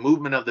the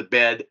movement of the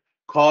bed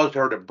caused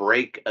her to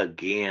break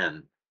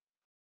again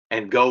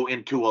and go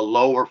into a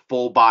lower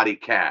full body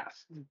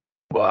cast.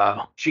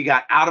 Wow. She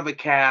got out of a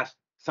cast.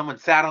 Someone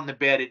sat on the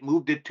bed. It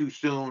moved it too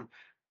soon.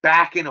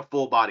 Back in a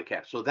full body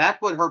cast. So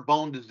that's what her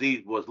bone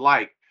disease was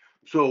like.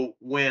 So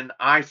when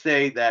I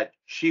say that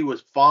she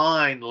was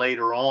fine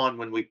later on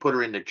when we put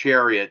her in the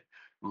chariot,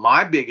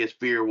 my biggest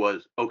fear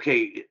was,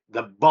 okay,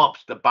 the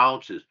bumps, the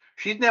bounces.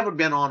 She's never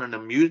been on an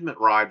amusement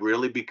ride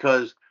really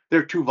because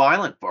they're too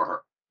violent for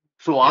her.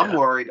 So I'm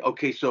worried,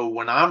 okay, so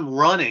when I'm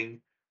running,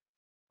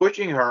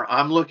 pushing her,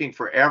 I'm looking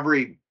for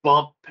every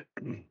bump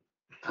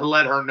to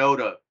let her know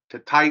to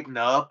tighten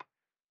up.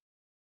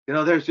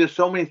 There's just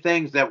so many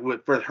things that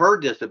would, for her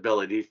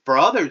disability, for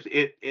others,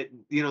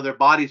 their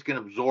bodies can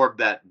absorb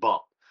that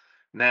bump.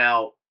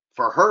 Now,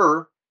 for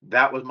her,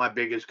 that was my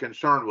biggest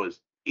concern was,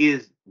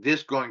 is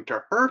this going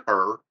to hurt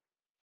her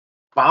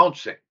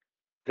bouncing?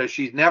 Because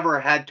she's never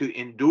had to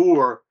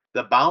endure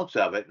the bounce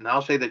of it. And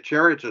I'll say the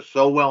chariots are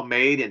so well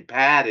made and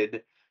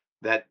padded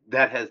that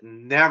has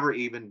never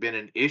even been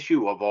an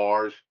issue of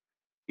ours.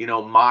 You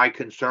know, my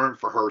concern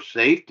for her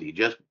safety,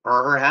 just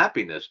her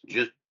happiness,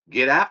 just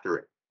get after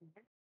it.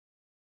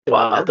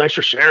 Wow, thanks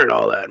for sharing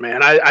all that,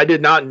 man. I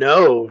did not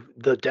know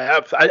the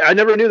depth. I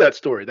never knew that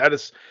story.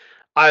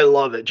 I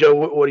love it. Joe,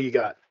 what do you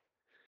got?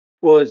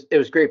 Well, it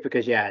was great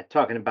because yeah,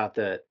 talking about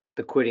the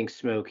quitting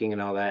smoking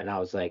and all that, and I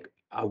was like,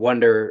 I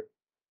wonder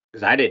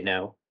because I didn't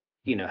know,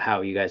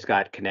 how you guys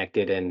got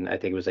connected, and I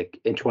think it was like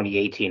in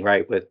 2018,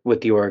 right,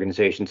 with the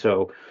organization.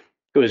 So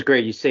it was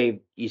great. You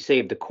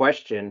saved the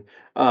question,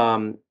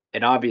 and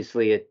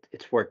obviously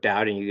it's worked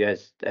out, and you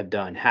guys have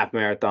done half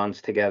marathons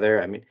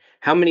together. I mean,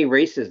 how many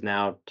races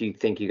now do you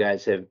think you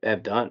guys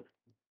have done?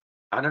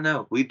 I don't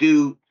know. We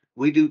do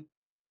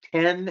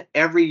 10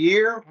 every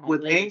year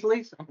with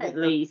Ainsley's. At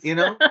least. You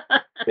know?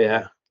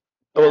 Yeah.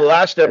 Well, the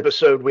last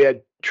episode we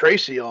had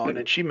Tracy on,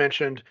 and she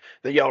mentioned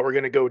that y'all were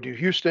going to go do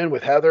Houston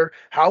with Heather.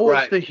 How was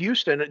Right. the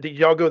Houston? Did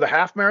y'all go the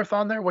half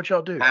marathon there? What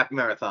y'all do? Half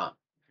marathon.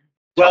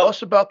 Tell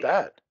us about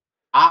that.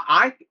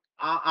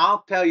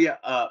 I'll tell you,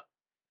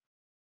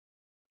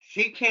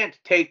 she can't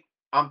take,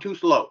 I'm too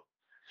slow.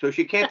 So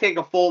she can't take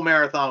a full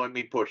marathon with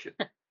me pushing.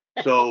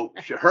 So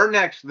her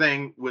next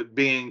thing with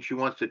being she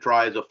wants to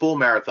try is a full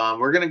marathon.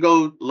 We're going to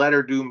go let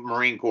her do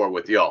Marine Corps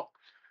with y'all.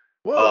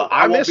 Whoa,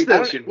 I I won't missed be this.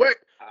 pushing. Wait,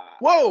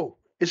 whoa,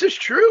 is this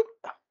true?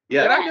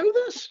 Yeah. Did I know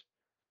this?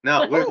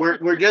 No,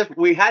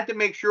 we had to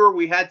make sure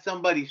we had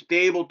somebody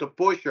stable to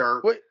push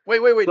her. Wait.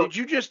 So-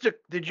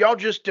 Did y'all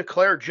just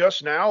declare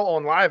just now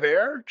on live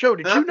air? Joe,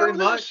 did you know pretty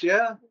this? much,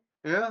 yeah.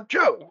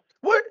 Joe,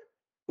 what?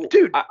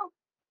 Dude, I-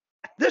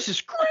 this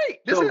is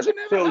great. This So- hasn't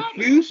ever so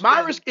happened. Houston-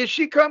 Myra's, is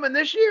she coming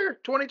this year?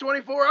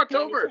 2024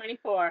 October?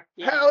 2024.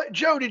 Yeah. Hell,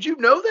 Joe, did you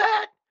know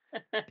that?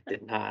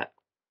 Did not.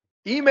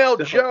 Email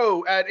So-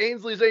 Joe at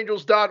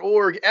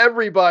Ainsley'sAngels.org.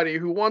 Everybody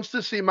who wants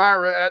to see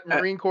Myra at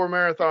Marine Corps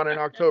Marathon in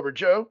October.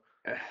 Joe,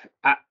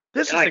 I,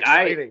 this is like,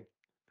 exciting.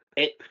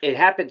 it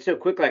happened so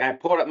quick. Like I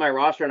pulled up my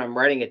roster and I'm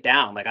writing it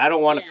down. Like I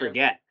don't want to Yeah.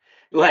 forget.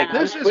 Like Yeah.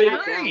 This I'm is putting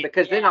it great. down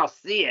because then Yeah. I'll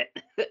see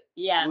it.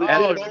 Yeah. And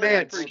Oh, the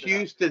man. for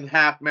Houston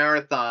half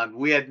marathon,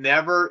 we had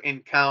never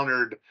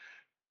encountered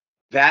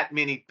that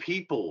many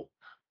people.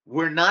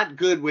 We're not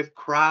good with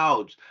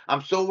crowds.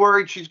 I'm so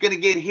worried she's going to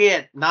get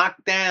hit,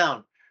 knocked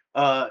down.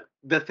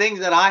 The things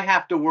that I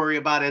have to worry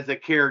about as a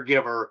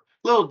caregiver,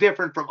 a little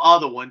different from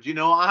other ones. You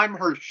know, I'm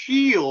her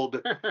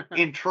shield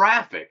in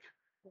traffic.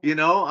 You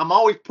know, I'm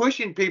always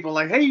pushing people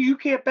like, hey, you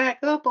can't back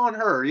up on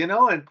her,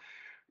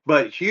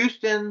 but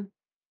Houston,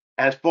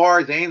 as far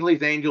as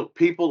Ainsley's Angels,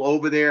 people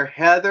over there,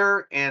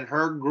 Heather and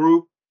her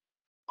group,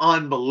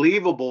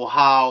 unbelievable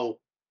how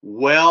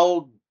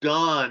well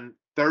done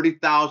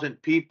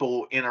 30,000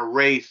 people in a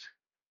race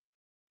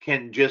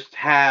can just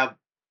have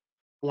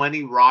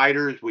 20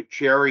 riders with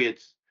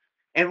chariots.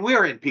 And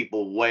we're in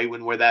people's way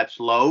when we're that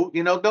slow.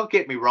 Don't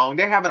get me wrong.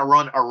 They're having to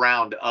run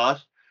around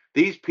us.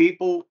 These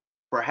people,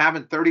 for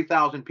having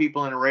 30,000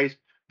 people in a race,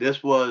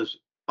 this was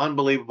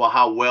unbelievable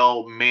how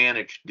well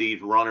managed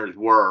these runners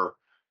were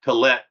to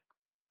let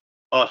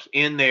us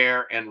in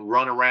there and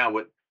run around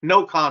with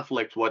no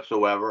conflicts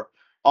whatsoever.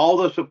 All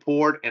the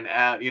support and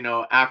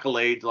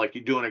accolades, like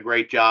you're doing a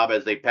great job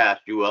as they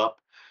passed you up.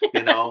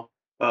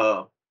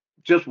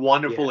 Just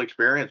wonderful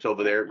experience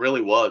over there. It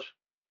really was.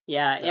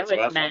 Yeah, it That's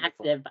was wonderful.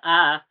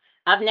 massive.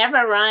 I've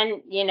never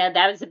run,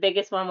 that was the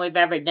biggest one we've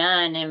ever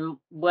done. And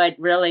what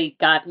really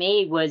got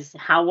me was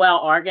how well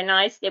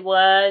organized it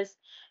was.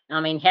 I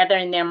mean, Heather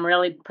and them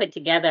really put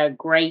together a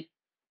great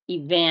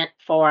event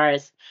for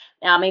us.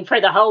 I mean,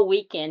 for the whole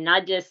weekend,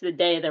 not just the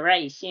day of the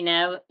race,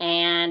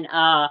 and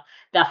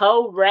the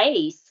whole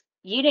race,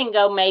 you didn't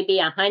go maybe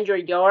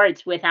 100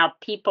 yards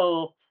without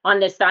people on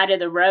the side of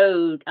the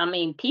road. I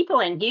mean, people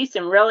in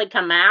Houston really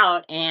come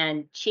out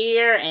and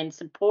cheer and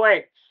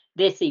support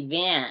this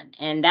event,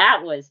 and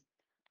that was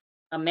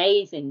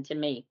amazing to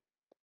me.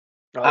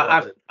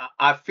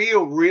 I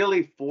feel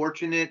really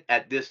fortunate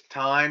at this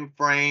time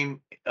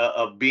frame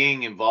of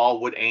being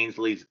involved with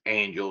Ainsley's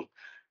Angels.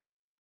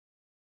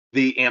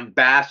 The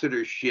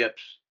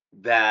ambassadorships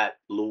that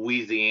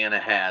Louisiana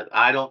has.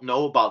 I don't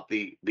know about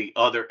the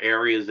other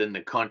areas in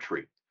the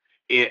country.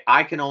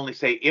 I can only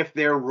say if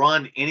they're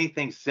run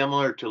anything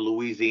similar to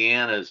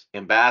Louisiana's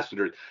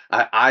ambassadors.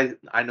 I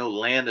know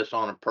Landis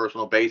on a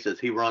personal basis.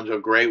 He runs a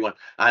great one.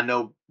 I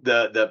know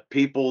the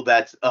people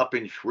that's up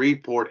in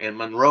Shreveport and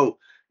Monroe.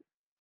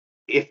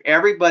 If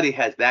everybody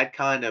has that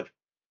kind of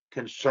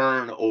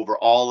concern over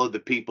all of the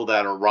people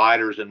that are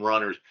riders and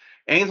runners,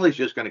 Ainsley's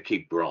just going to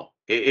keep growing.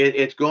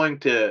 It's going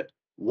to,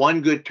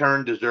 one good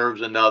turn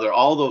deserves another.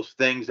 All those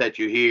things that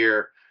you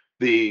hear,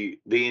 the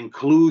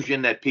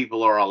inclusion that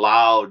people are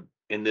allowed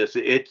in this,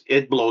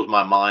 it blows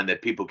my mind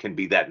that people can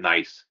be that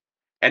nice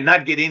and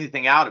not get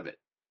anything out of it.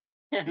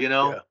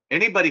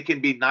 Anybody can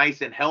be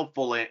nice and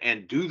helpful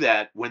and do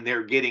that when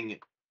they're getting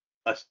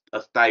a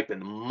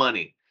stipend,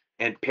 money,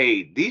 and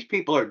paid. These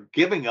people are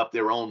giving up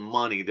their own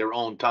money, their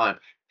own time.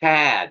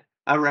 Tad,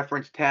 I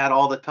reference Tad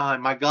all the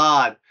time. My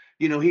God,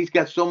 he's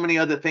got so many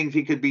other things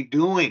he could be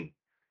doing.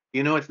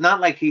 You know, it's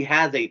not like he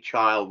has a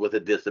child with a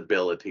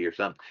disability or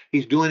something.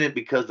 He's doing it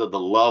because of the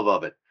love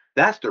of it.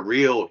 That's the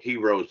real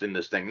heroes in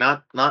this thing,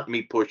 not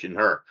me pushing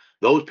her.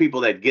 Those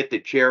people that get the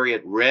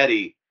chariot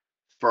ready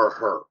for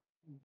her.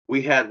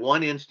 We had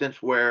one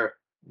instance where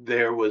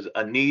there was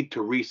a need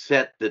to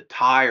reset the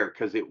tire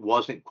because it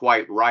wasn't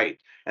quite right.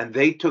 And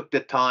they took the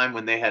time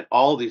when they had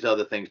all these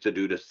other things to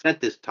do to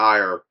set this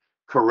tire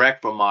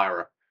correct for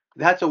Myra.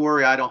 That's a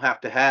worry I don't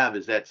have to have,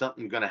 is that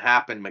something's going to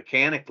happen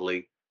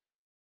mechanically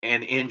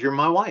and injure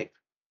my wife.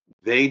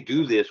 They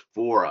do this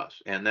for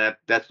us, and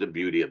that's the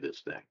beauty of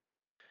this thing.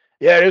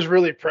 Yeah, it is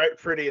really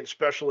pretty and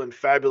special and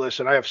fabulous.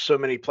 And I have so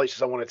many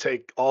places I want to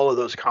take all of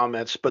those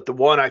comments. But the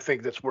one I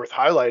think that's worth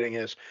highlighting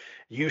is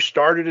you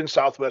started in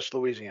Southwest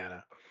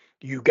Louisiana.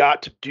 You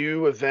got to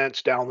do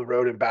events down the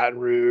road in Baton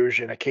Rouge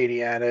and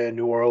Acadiana and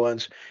New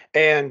Orleans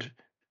and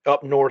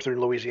up northern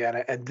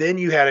Louisiana. And then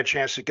you had a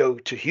chance to go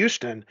to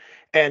Houston,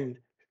 and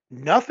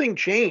nothing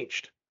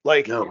changed.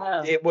 Like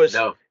No, it was,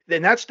 no,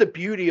 and that's the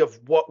beauty of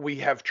what we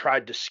have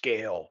tried to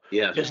scale,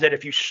 yes, is that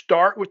if you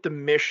start with the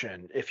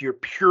mission, if you're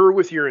pure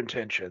with your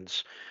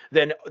intentions,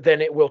 then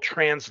it will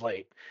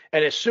translate.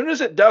 And as soon as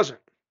it doesn't,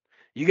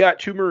 you got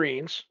two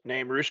Marines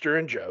named Rooster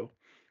and Joe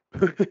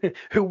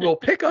who will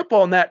pick up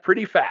on that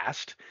pretty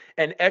fast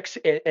and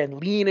and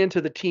lean into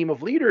the team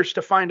of leaders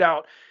to find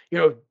out,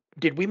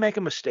 did we make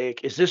a mistake?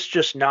 Is this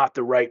just not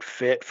the right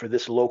fit for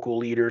this local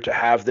leader to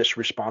have this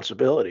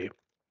responsibility?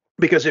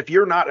 Because if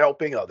you're not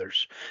helping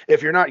others,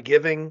 if you're not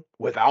giving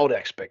without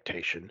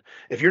expectation,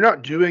 if you're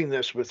not doing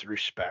this with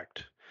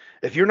respect,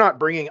 if you're not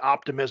bringing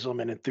optimism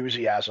and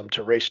enthusiasm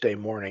to race day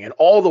morning, and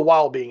all the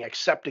while being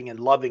accepting and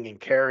loving and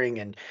caring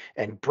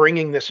and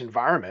bringing this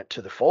environment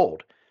to the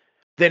fold,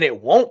 then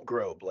it won't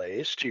grow,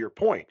 Blaise. To your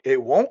point,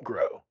 it won't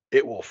grow.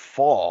 It will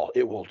fall.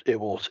 It will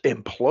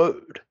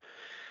implode.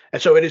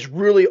 And so it is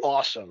really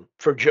awesome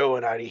for Joe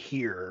and I to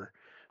hear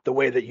the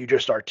way that you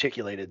just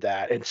articulated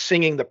that, and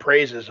singing the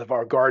praises of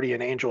our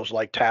guardian angels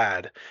like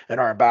Tad and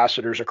our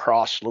ambassadors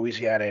across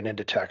Louisiana and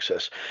into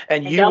Texas.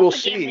 And you don't will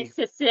forget see.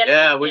 Mississippi.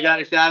 yeah, we got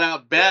to shout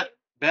out Beth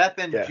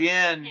and Yeah.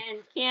 Jen. And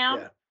Kim.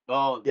 Yeah.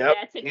 Oh, Yep.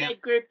 That's a Kim.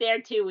 good group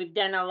there too. We've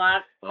done a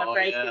lot of Oh,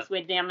 races yeah.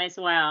 with them as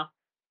well.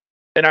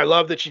 And I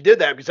love that you did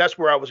that, because that's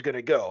where I was going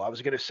to go. I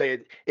was going to say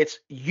it's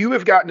you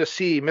have gotten to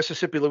see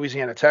Mississippi,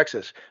 Louisiana,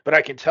 Texas, but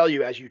I can tell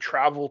you, as you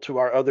travel to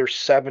our other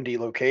 70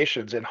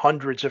 locations in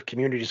hundreds of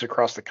communities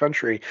across the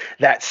country,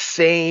 that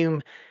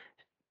same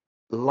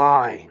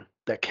line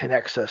that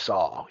connects us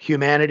all: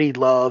 humanity,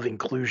 love,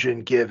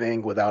 inclusion,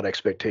 giving without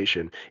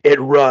expectation. It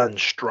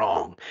runs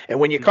strong. And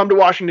when you come to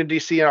Washington,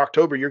 D.C. in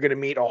October, you're going to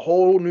meet a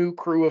whole new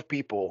crew of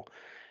people,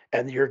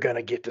 and you're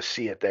gonna get to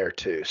see it there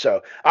too.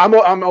 So I'm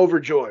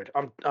overjoyed.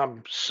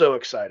 I'm so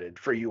excited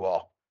for you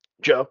all,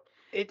 Joe.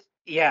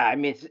 I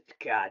mean,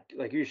 God,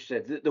 like you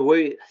said,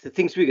 the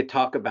things we could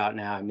talk about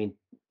now. I mean,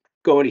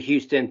 going to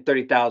Houston,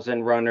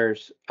 30,000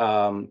 runners,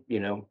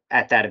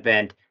 at that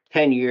event,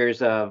 10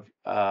 years of,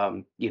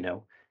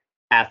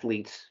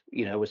 athletes,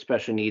 with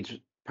special needs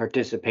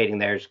participating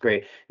there is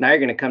great. Now you're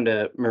going to come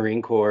to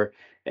Marine Corps.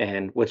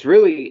 And what's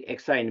really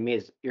exciting to me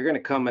is you're going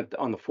to come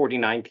on the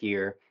 49th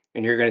year,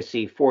 and you're going to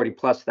see 40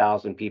 plus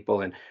thousand people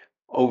and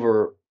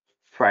over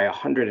probably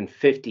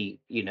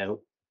 150,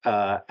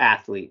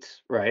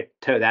 athletes, right,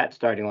 to that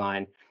starting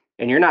line.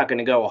 And you're not going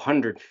to go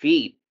 100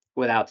 feet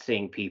without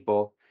seeing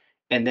people.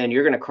 And then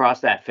you're going to cross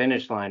that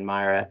finish line,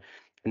 Myra,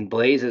 and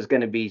Blaise is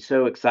going to be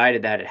so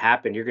excited that it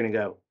happened. You're going to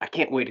go, I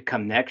can't wait to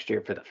come next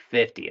year for the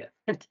 50th.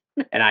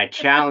 And I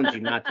challenge you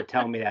not to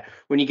tell me that.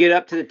 When you get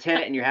up to the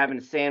tent and you're having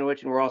a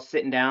sandwich and we're all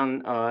sitting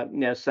down,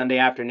 Sunday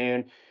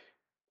afternoon,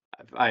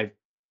 I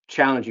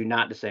challenge you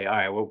not to say, all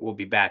right, we'll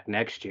be back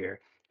next year.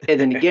 And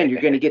then again,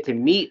 you're going to get to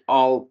meet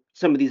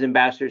some of these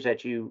ambassadors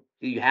that you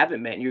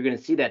haven't met, and you're going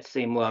to see that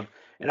same love.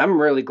 And I'm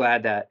really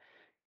glad that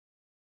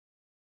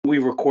we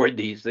record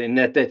these and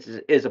that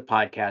is a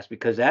podcast,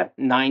 because that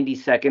 90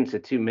 seconds to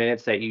 2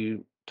 minutes that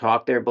you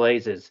talk there,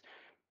 Blaise, is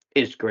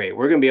great.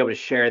 We're going to be able to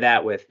share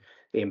that with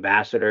the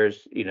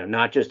ambassadors,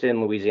 not just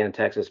in Louisiana,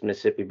 Texas,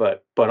 Mississippi,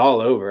 but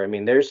all over. I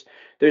mean, there's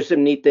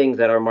some neat things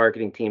that our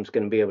marketing team's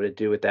going to be able to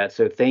do with that.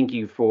 So thank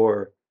you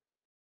for,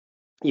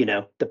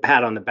 the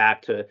pat on the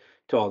back to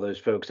all those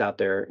folks out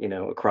there,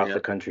 across the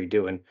country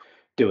doing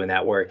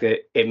that work.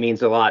 It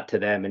means a lot to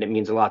them, and it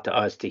means a lot to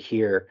us to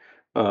hear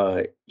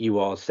you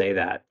all say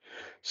that.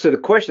 So the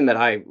question that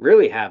I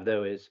really have,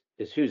 though, is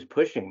who's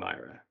pushing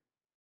Myra?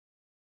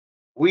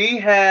 We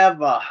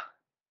have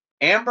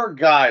Amber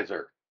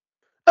Geyser.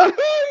 Oh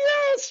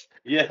yes.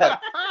 Yeah.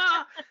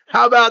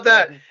 How about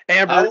that,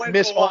 Amber? I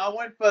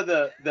went for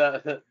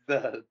the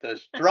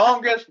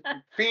strongest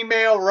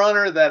female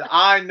runner that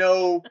I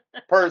know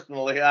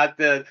personally. I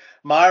said,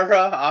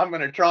 Myra, I'm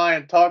going to try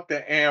and talk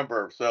to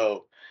Amber.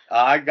 So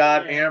I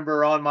got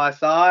Amber on my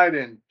side,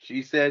 and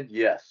she said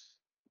yes.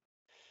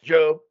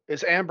 Joe,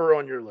 is Amber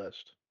on your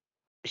list?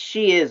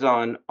 She is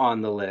on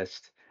the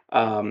list.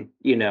 I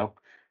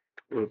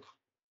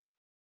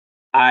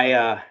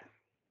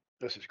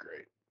This is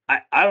great.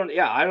 I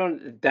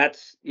don't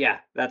that's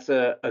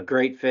a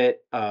great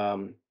fit.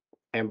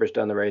 Amber's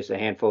done the race a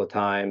handful of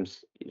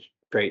times.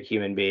 Great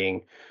human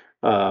being.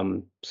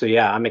 So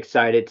yeah, I'm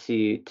excited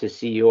to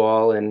see you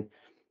all in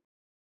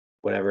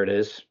whatever it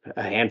is,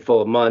 a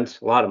handful of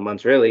months, a lot of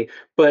months really.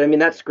 But I mean,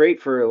 that's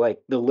great for like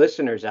the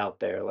listeners out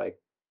there. Like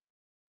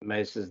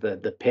this is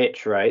the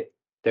pitch, right?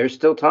 There's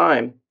still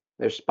time.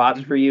 There's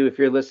spots for you if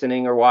you're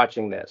listening or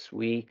watching this.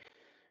 We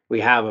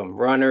have them,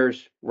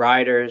 runners,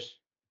 riders.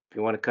 If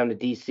you want to come to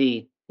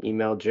DC,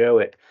 email Joe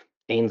at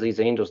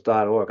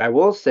Ainsley'sAngels.org. I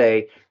will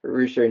say,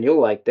 Rooster, and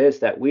you'll like this,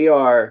 that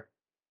we're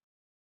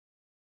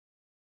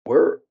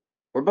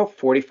about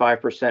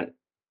 45%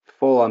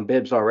 full on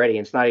bibs already,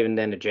 and it's not even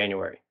the end of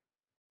January.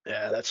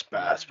 Yeah, that's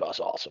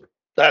awesome.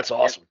 That's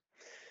awesome.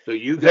 So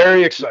you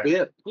very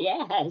excited.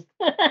 Yes.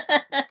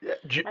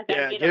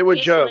 Yeah, get with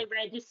Joe.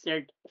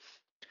 Registered.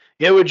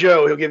 Get with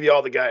Joe. He'll give you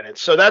all the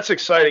guidance. So that's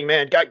exciting,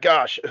 man.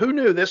 Gosh, who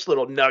knew this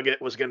little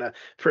nugget was going to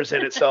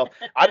present itself?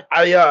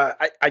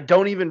 I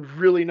don't even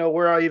really know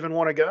where I even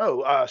want to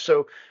go.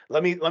 So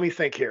let me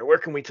think here. Where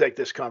can we take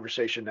this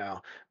conversation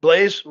now?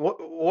 Blaise,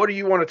 what do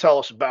you want to tell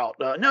us about?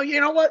 No,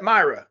 you know what,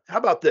 Myra? How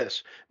about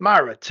this?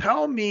 Myra,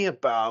 tell me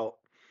about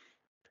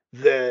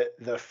the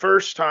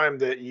first time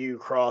that you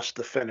crossed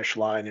the finish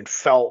line and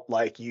felt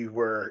like you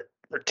were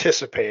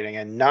participating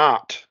and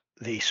not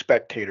the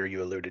spectator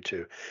you alluded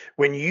to.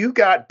 When you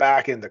got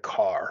back in the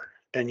car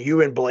and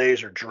you and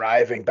Blaise are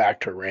driving back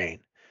to Rain,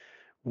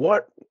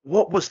 what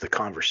was the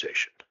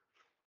conversation?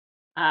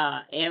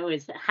 It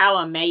was how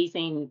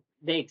amazing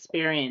the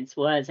experience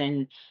was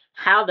and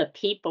how the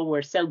people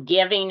were so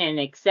giving and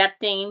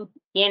accepting,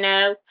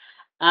 it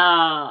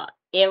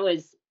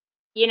was,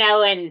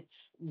 and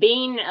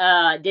being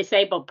a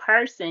disabled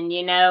person,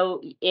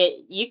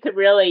 you could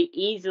really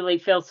easily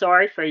feel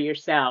sorry for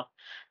yourself.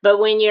 But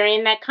when you're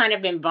in that kind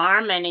of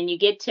environment and you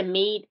get to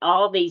meet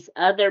all these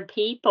other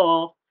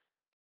people,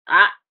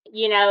 I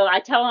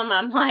tell them,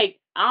 I'm like,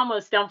 I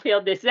almost don't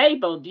feel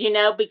disabled,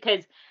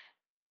 because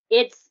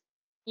it's,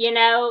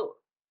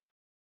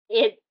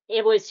 it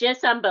was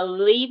just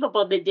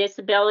unbelievable, the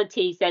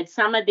disabilities that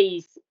some of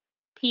these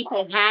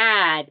people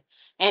had,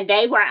 and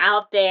they were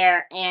out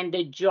there, and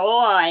the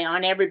joy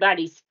on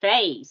everybody's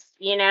face,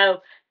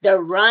 the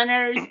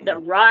runners, the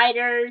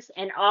riders,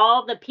 and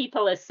all the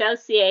people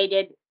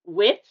associated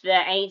with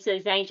the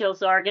Ainsley's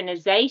Angels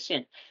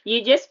organization.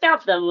 You just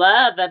felt the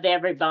love of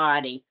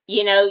everybody.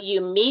 You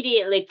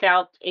immediately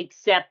felt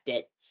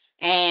accepted.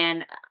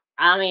 And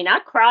I mean, I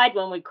cried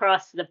when we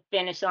crossed the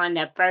finish line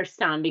that first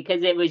time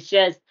because it was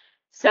just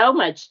so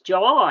much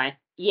joy,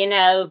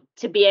 to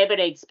be able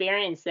to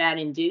experience that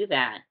and do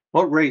that.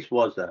 What race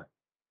was that?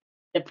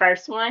 The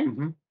first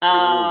one?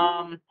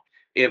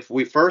 If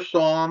we first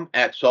saw them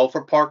at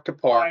Sulphur Park to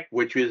Park,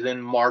 which is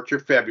in March or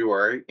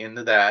February,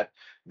 into that,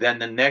 then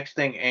the next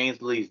thing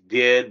Ainsley's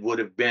did would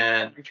have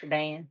been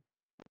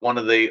one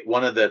of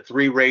the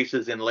 3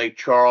 races in Lake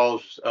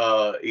Charles,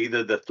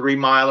 either the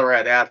 3-miler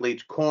at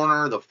Athlete's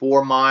Corner, the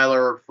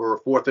 4-miler for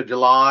 4th of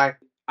July.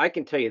 I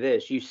can tell you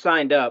this, you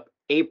signed up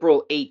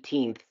April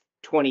 18th,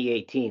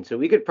 2018. So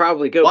we could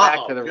probably go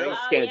back to the race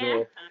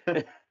schedule.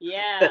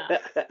 Yeah.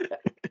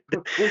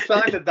 Who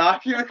signed the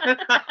document?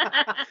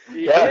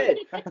 You did.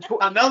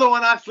 Another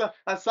one I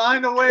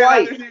signed away. Twice.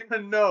 I didn't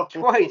even know.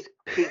 Twice.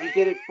 Because you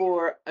did it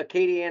for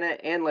Acadiana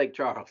and Lake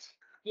Charles.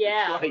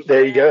 Yeah. Twice.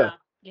 There you go.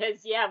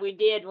 Because, we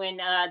did when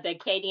the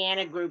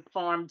Acadiana group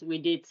formed, we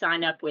did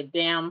sign up with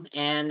them.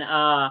 And,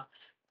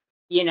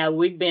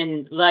 we've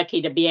been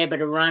lucky to be able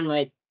to run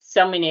with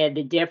so many of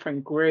the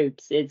different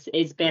groups.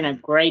 It's been a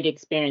great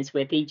experience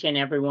with each and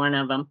every one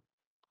of them.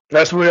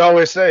 That's what we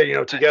always say,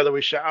 together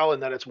we shall,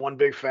 and that it's one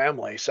big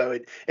family. So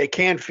it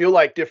can feel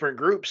like different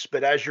groups,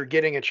 but as you're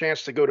getting a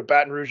chance to go to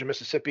Baton Rouge,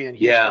 Mississippi, and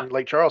Houston,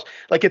 Lake Charles,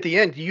 like at the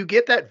end, do you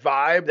get that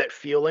vibe, that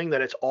feeling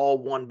that it's all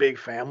one big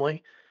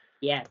family?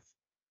 Yes.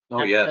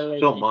 Oh, absolutely.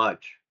 Yes, so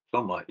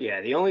much.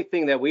 Yeah, the only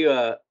thing that we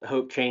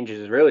hope changes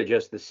is really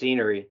just the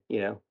scenery,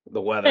 the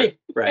weather,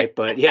 right?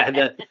 But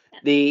yeah,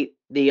 the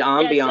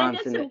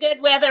ambiance. Send us some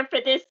good weather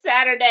for this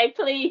Saturday,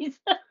 please.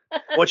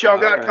 What y'all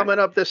got coming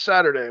up this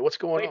Saturday? What's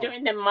going on? We're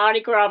doing the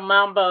Mardi Gras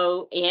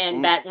Mambo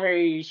in Baton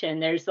Rouge,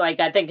 and there's I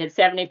think a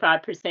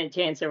 75%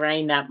 chance of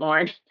rain that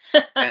morning.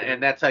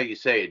 and that's how you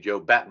say it, Joe,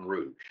 Baton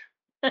Rouge.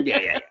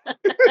 Yeah.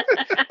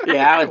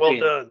 Yeah, I was well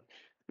done.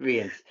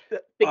 The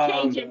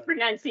Cajun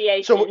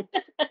pronunciation. So,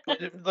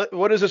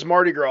 what is this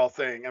Mardi Gras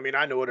thing? I mean,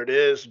 I know what it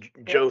is.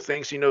 Joe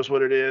thinks he knows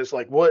what it is.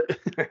 Like, what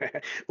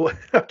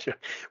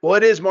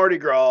is Mardi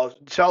Gras?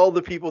 Tell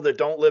the people that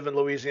don't live in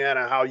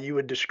Louisiana how you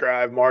would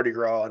describe Mardi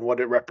Gras and what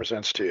it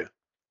represents to you.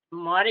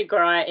 Mardi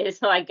Gras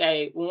is like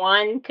a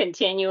one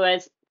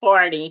continuous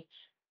party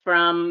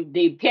from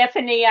the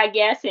Epiphany, I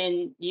guess,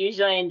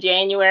 usually in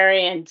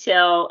January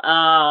until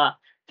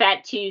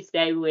Fat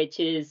Tuesday, which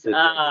is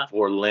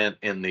for Lent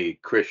in the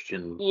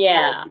Christian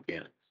world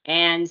again.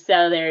 And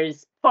so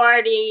there's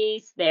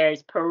parties,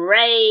 there's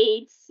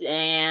parades,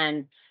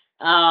 and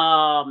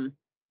balls,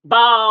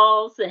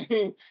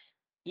 and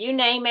You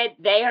name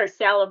it, they are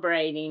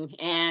celebrating.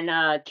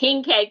 And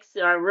king cakes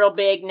are real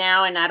big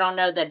now. And I don't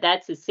know that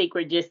that's a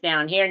secret just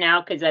down here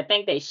now, because I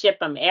think they ship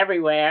them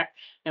everywhere.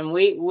 And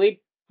we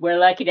were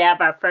lucky to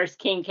have our first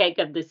king cake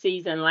of the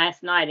season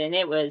last night, and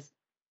it was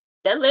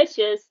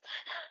delicious.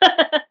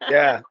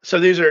 Yeah. So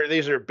these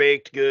are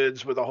baked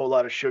goods with a whole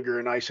lot of sugar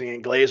and icing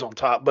and glaze on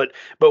top. But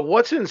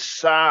what's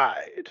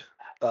inside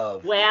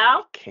of the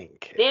Well, king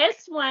cake?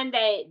 this one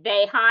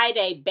they hide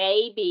a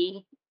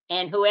baby,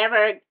 and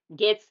whoever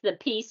gets the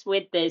piece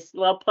with this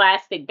little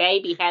plastic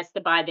baby has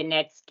to buy the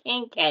next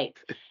king cake.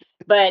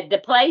 But the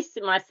place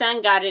my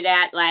son got it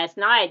at last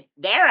night,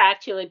 they're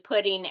actually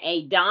putting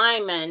a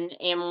diamond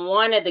in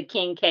one of the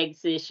king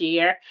cakes this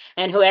year,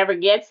 and whoever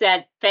gets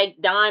that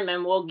fake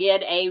diamond will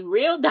get a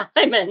real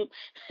diamond.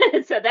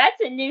 So that's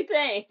a new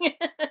thing.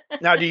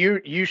 Now,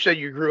 you said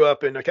you grew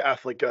up in a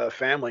Catholic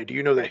family. Do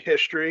you know the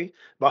history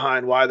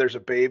behind why there's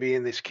a baby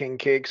in these king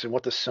cakes and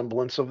what the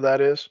semblance of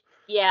that is?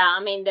 Yeah,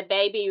 I mean the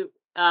baby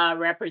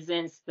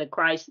represents the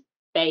Christ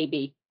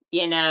baby,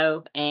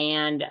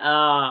 and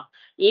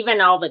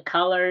even all the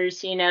colors,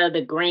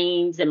 the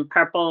greens and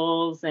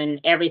purples and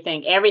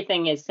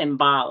everything is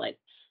symbolic.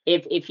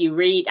 If you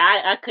read,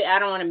 I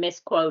don't want to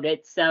misquote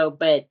it,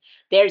 but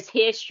there's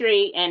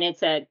history, and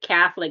it's a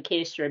Catholic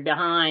history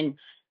behind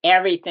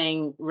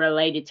everything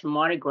related to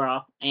Mardi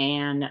Gras.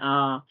 And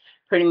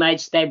pretty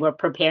much they were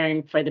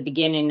preparing for the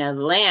beginning of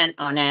Lent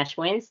on Ash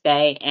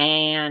Wednesday,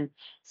 and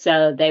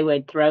so they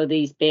would throw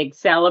these big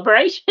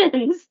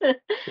celebrations. And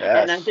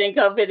I Yes. think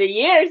over the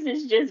years,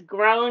 it's just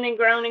grown and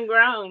grown and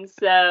grown.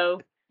 So,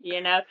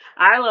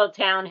 our little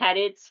town had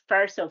its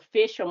first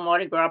official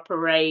Mardi Gras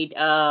parade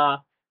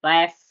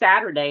last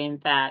Saturday, in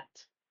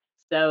fact.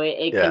 So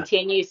it Yeah.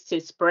 continues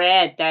to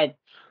spread. That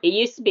it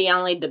used to be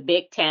only the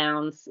big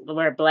towns.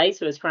 Where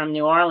Blaise was from,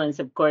 New Orleans,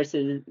 of course,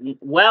 is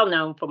well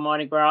known for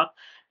Mardi Gras.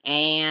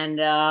 And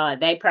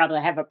they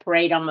probably have a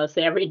parade almost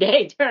every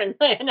day during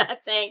Lent, I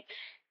think.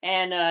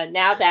 And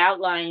now the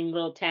outlying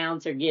little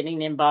towns are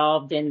getting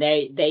involved, and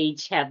they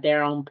each have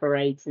their own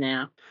parades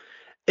now.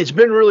 It's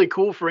been really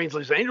cool for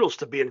Ainsley's Angels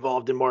to be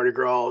involved in Mardi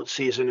Gras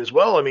season as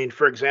well. I mean,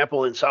 for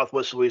example, in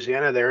Southwest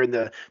Louisiana, they're in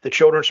the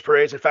children's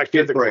parades. In fact,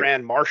 they're Kid the parade.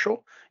 Grand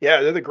Marshal.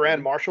 Yeah, they're the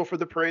Grand Mhm. Marshal for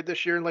the parade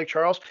this year in Lake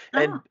Charles.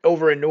 And Oh,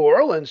 over in New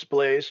Orleans,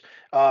 Blaise,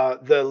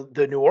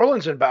 the New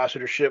Orleans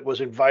ambassadorship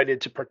was invited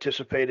to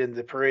participate in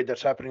the parade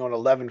that's happening on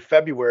 11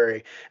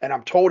 February. And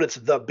I'm told it's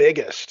the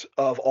biggest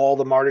of all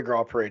the Mardi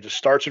Gras parades. It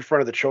starts in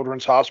front of the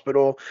Children's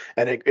Hospital,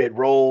 and it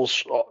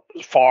rolls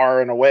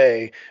far and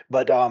away.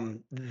 But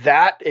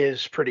that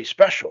is pretty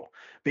special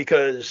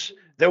because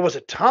there was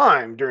a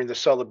time during the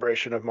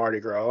celebration of Mardi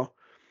Gras,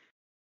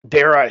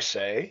 dare I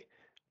say,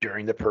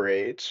 during the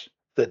parades,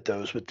 that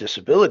those with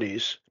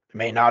disabilities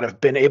may not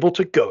have been able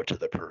to go to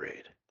the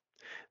parade.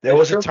 There That's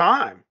was a true.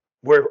 time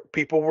where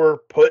people were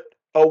put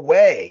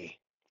away,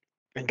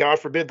 and God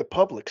forbid the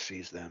public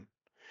sees them.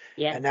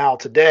 yes. And now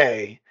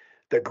today,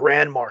 the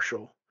Grand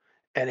Marshal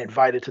and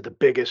invited to the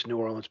biggest New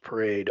Orleans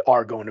parade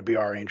are going to be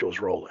our Angels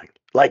Rolling.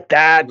 Like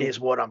that Yeah. is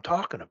what I'm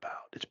talking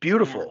about. It's Yeah.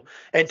 beautiful.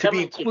 And to So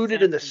be much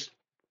included in acceptance.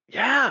 this,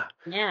 yeah,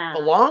 Yeah.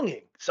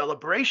 belonging,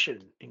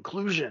 celebration,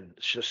 inclusion.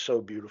 It's just so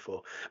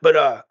beautiful.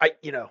 But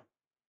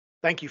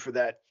thank you for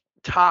that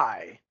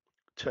tie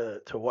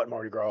to what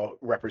Mardi Gras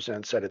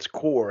represents at its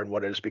core and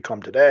what it has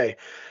become today.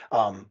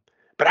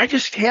 But I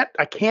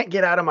can't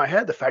get out of my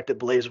head the fact that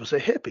Blaise was a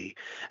hippie.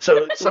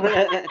 So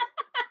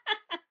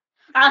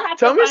I'll have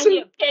tell to me find you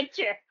some. a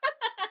picture.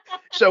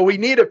 So we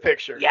need a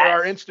picture for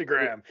our Yes.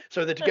 Instagram.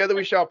 So the Together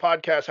We Shall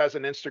podcast has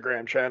an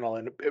Instagram channel,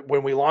 and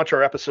when we launch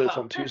our episodes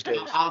on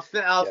Tuesdays, I'll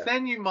yeah.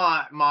 send you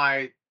my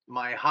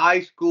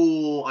high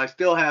school. I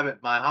still have it.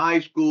 My high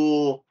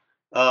school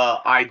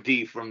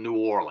ID from New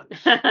Orleans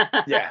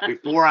Yeah.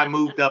 before I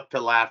moved up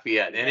to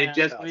Lafayette, and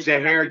Yeah, the which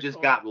hair probably just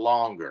cool. got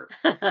longer.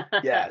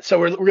 Yeah, so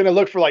we're gonna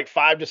look for like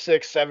 5 to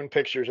 6, 7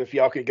 pictures if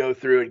y'all could go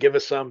through and give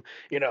us some,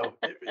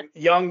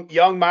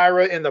 young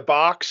Myra in the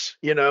box.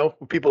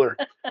 People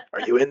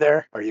are you in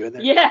there? Are you in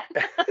there? Yeah.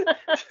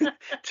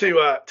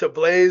 To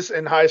Blaise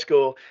in high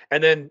school,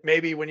 and then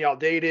maybe when y'all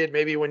dated,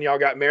 maybe when y'all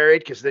got married,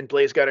 because then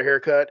Blaise got a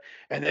haircut,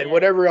 and then Yeah.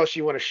 whatever else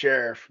you want to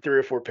share, 3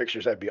 or 4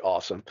 pictures, that'd be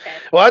awesome. Okay.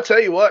 Well, I'll tell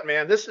you what,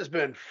 man, this has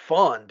been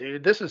fun,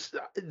 dude. This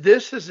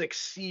has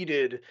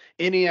exceeded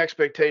any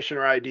expectation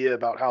or idea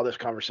about how this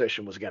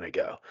conversation was going to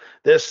go.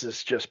 This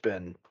has just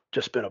been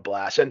a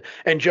blast. And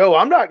Joe,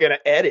 I'm not going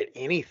to edit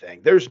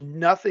anything. There's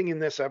nothing in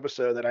this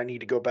episode that I need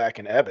to go back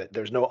and edit.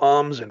 There's no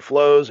ums and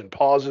flows and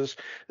pauses.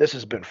 This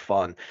has been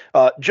fun.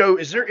 Joe,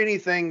 is there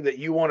anything that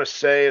you want to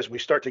say as we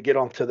start to get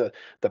onto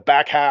the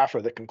back half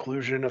or the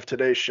conclusion of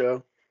today's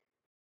show?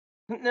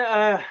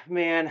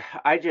 Man,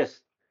 I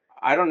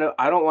don't know.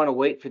 I don't want to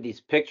wait for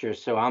these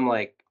pictures, so I'm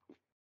like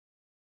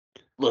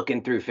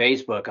looking through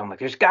Facebook. I'm like,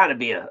 there's got to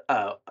be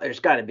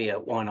a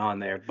one on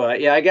there. But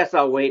yeah, I guess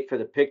I'll wait for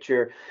the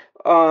picture.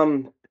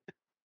 Um,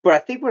 but I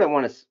think one of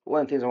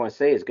the things I want to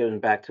say is going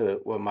back to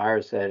what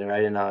Myra said,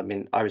 right? And I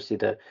mean, obviously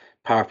the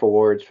powerful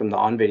words from the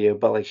on video,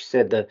 but like she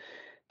said,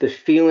 the the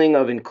feeling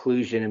of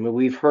inclusion. I mean,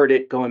 we've heard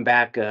it going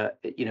back, at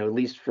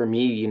least for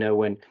me,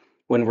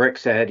 when Rick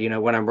said,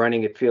 when I'm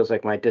running, it feels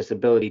like my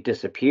disability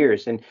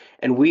disappears.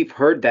 And we've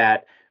heard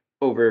that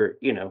over,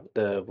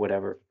 the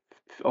whatever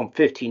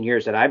 15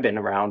 years that I've been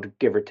around,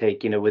 give or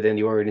take, within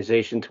the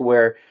organization, to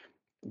where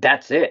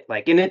that's it.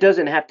 Like, and it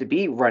doesn't have to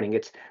be running.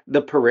 It's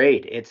the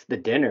parade. It's the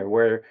dinner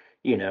where,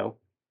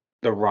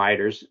 the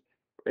riders,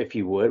 if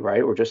you would,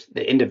 right? Or just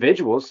the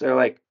individuals, they're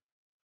like,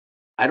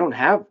 I don't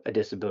have a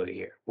disability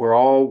here. We're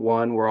all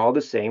one. We're all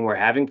the same. We're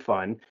having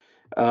fun.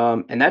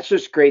 And that's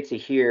just great to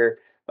hear.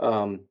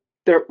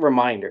 The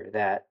reminder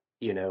that,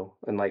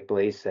 and like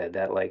Blaise said,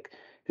 that like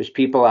there's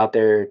people out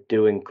there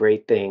doing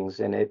great things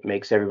and it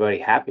makes everybody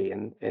happy.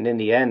 And in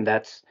the end,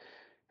 that's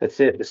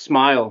it. The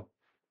smile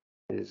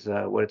is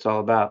what it's all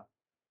about.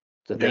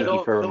 So thank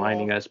you for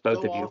reminding us,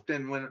 both of you.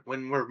 Often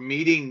when we're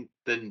meeting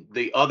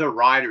the other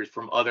riders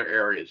from other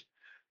areas,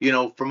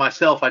 for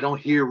myself, I don't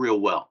hear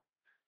real well.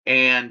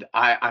 And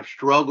I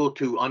struggle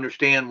to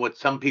understand what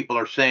some people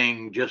are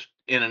saying just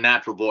in a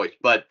natural voice.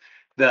 But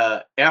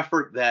the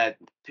effort that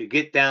to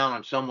get down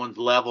on someone's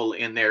level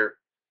in their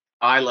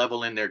eye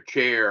level in their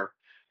chair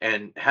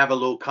and have a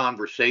little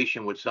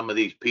conversation with some of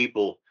these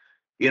people,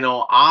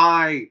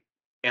 I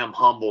am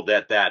humbled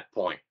at that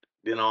point.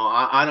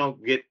 I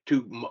don't get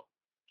too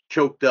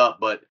choked up,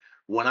 but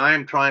when I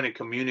am trying to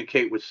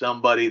communicate with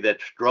somebody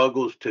that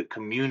struggles to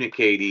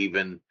communicate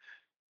even,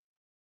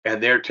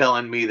 and they're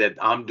telling me that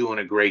I'm doing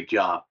a great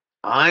job.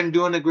 I'm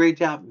doing a great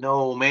job.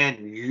 No,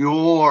 man,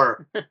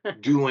 you're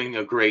doing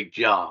a great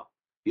job.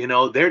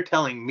 They're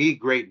telling me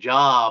great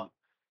job,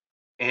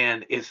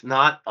 and it's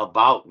not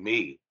about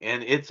me,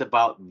 and it's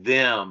about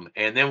them.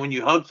 And then when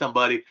you hug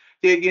somebody,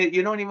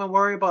 you don't even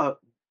worry about,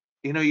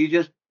 you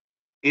just,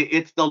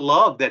 it's the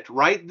love that's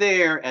right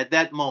there at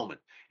that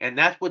moment. And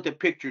that's what the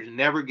pictures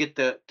never get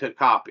to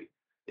copy,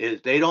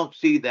 is they don't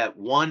see that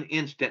one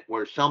instant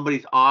where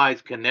somebody's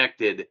eyes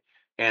connected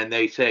and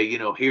they say,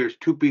 here's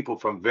two people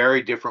from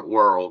very different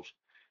worlds.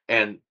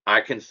 And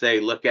I can say,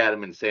 look at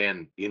them and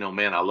saying,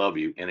 man, I love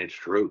you. And it's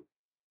true.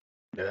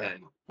 Yeah.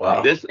 And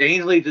Wow. this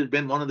Ainsley's has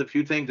been one of the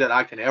few things that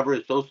I can ever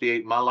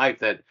associate in my life,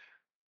 that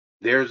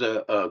there's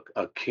a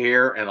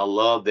care and a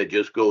love that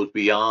just goes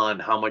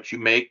beyond how much you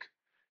make,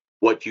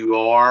 what you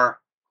are,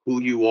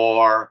 who you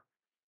are.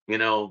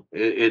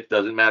 It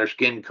doesn't matter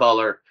skin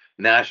color,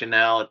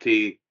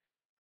 nationality,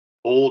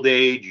 old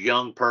age,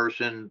 young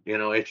person.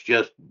 It's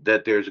just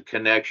that there's a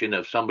connection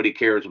of somebody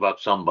cares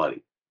about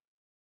somebody.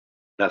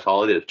 That's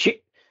all it is.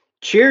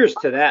 Cheers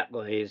to that,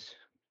 Blaise.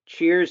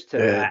 Cheers to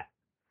Yeah. that.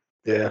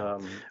 Yeah.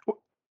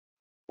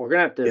 We're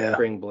gonna have to Yeah.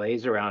 bring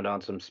Blaise around on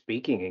some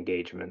speaking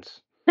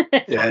engagements.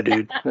 Yeah,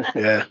 dude.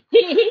 Yeah.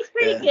 He's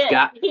pretty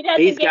good. He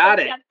doesn't he's get got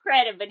enough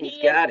credit, but he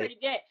is pretty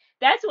good.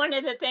 That's one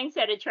of the things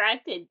that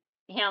attracted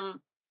him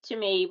to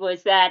me,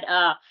 was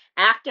that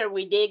after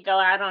we did go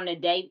out on a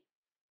date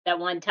that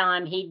one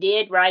time, he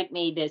did write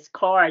me this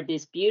card,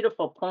 this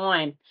beautiful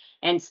poem,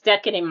 and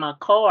stuck it in my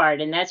card,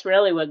 and that's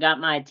really what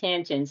got my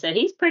attention. So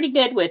he's pretty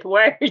good with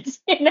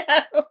words,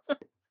 Yeah.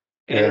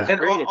 It's And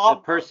great. If the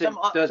person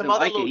doesn't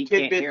like it, he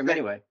can't hear him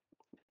anyway.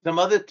 Some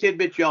other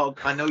tidbits,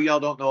 I know y'all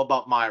don't know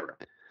about Myra.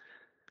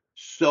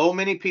 So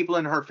many people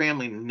in her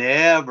family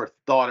never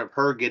thought of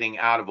her getting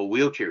out of a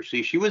wheelchair.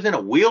 See, she was in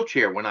a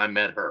wheelchair when I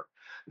met her.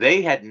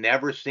 They had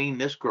never seen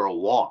this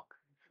girl walk.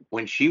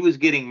 When she was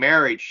getting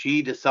married,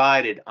 she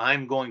decided,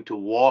 I'm going to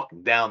walk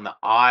down the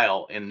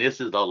aisle. And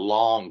this is a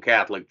long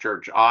Catholic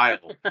church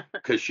aisle,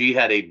 because she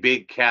had a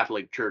big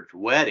Catholic church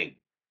wedding.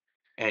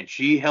 And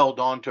she held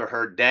on to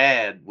her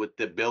dad with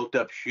the built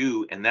up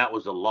shoe. And that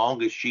was the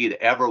longest she had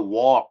ever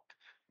walked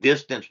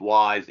distance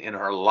wise in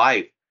her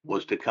life,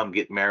 was to come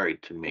get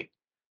married to me.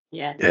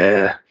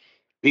 Yeah.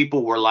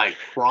 People were like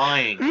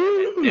crying.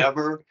 Had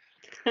never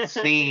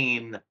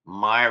seen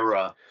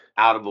Myra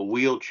out of a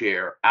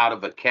wheelchair, out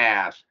of a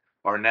cast,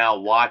 are now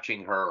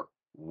watching her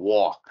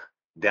walk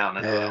down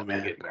an aisle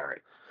to get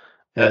married.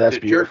 Yeah, that's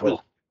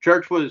beautiful.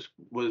 Church was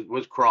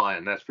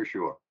crying, that's for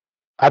sure.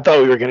 I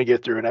thought we were going to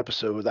get through an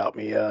episode without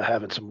me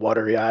having some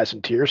watery eyes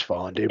and tears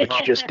falling, dude. But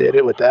you just did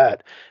it with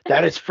that.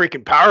 That is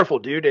freaking powerful,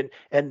 dude.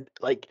 And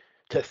like,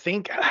 to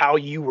think how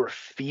you were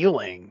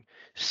feeling,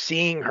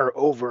 seeing her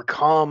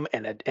overcome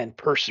and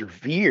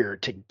persevere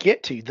to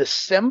get to the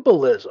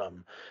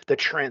symbolism, the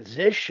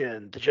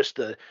transition,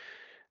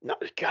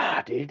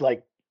 God, dude,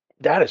 like,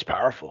 that is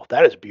powerful.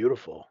 That is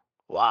beautiful.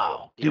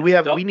 Wow.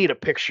 Yeah. We need a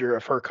picture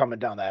of her coming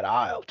down that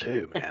aisle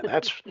too, man.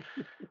 That's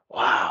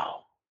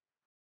wow.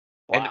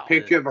 And the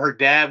picture of her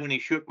dad when he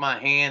shook my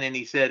hand and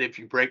he said, if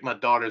you break my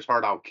daughter's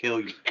heart, I'll kill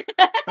you.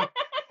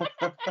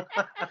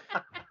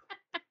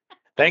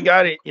 Thank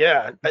God.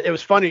 It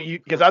was funny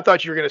because I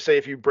thought you were going to say,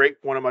 if you break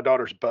one of my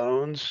daughter's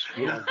bones.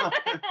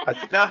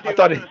 I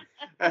thought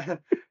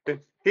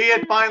he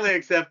had finally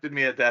accepted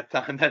me at that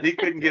time, that he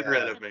couldn't get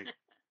rid of me.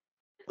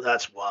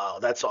 That's wow.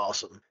 That's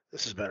awesome.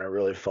 This has been a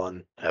really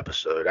fun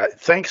episode.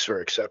 Thanks for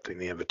accepting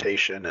the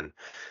invitation. And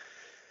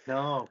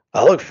no,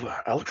 I look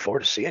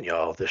forward to seeing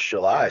y'all this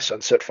July,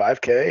 Sunset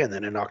 5K, and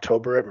then in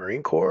October at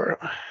Marine Corps.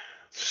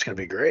 It's just going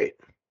to be great.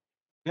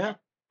 Yeah.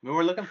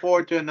 We're looking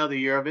forward to another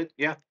year of it.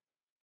 Yeah.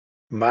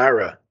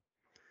 Myra,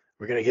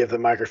 we're going to give the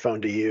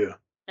microphone to you.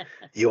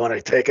 You want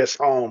to take us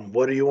home?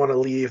 What do you want to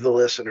leave the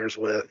listeners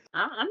with?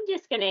 I'm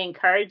just going to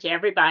encourage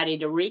everybody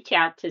to reach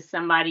out to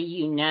somebody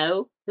you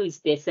know who's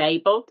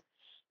disabled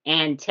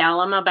and tell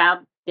them about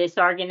this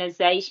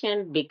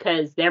organization,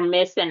 because they're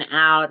missing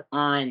out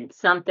on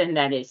something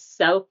that is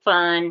so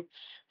fun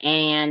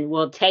and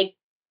will take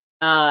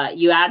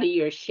you out of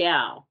your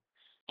shell.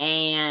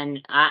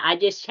 And I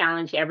just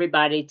challenge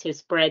everybody to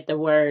spread the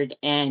word,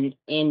 and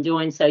in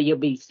doing so, you'll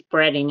be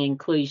spreading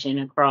inclusion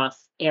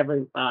across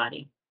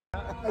everybody.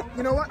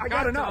 You know what? I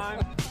got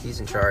enough. He's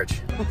in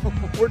charge.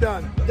 We're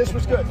done. This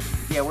was good.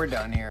 Yeah, we're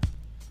done here.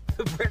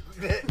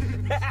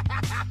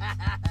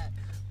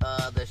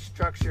 The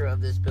structure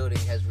of this building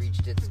has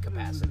reached its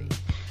capacity.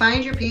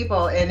 Find your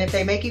people, and if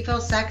they make you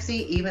feel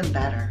sexy, even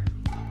better.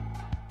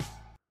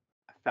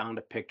 I found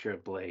a picture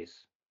of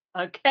Blaise.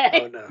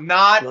 Okay. Oh, no.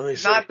 Not Let me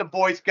see. the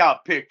Boy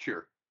Scout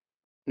picture.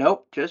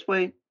 Nope, just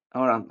wait.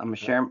 Hold on. I'm gonna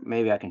share.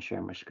 Maybe I can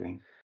share my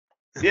screen.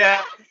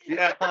 Yeah.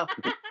 That's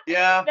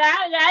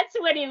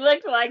what he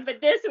looked like,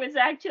 but this was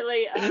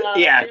actually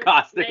Yeah,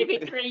 costume. maybe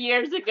 3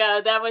 years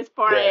ago. That was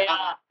for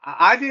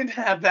I didn't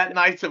have that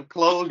nice of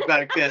clothes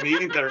back then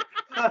either.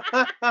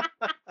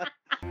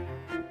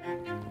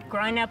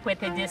 growing up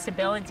with a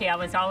disability, I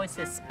was always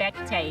a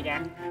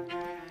spectator.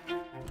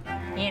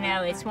 You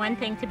know, it's one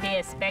thing to be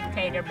a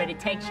spectator, but it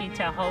takes you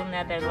to a whole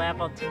nother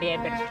level to be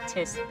able to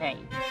participate.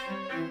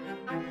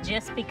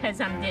 Just because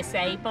I'm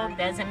disabled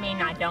doesn't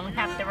mean I don't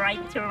have the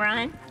right to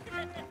run.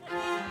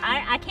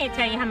 I can't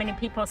tell you how many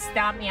people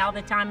stop me all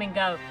the time and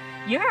go,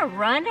 "You're a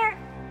runner?"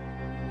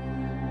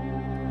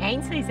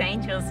 Ainsley's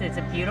Angels is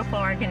a beautiful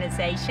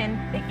organization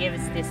that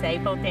gives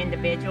disabled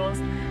individuals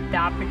the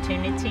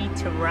opportunity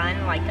to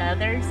run like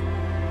others.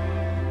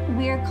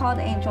 We are called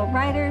Angel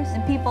Riders.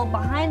 The people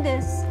behind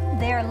us,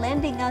 they are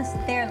lending us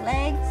their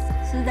legs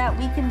so that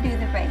we can do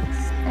the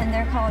race. And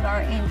they're called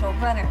our Angel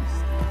Runners.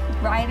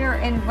 Rider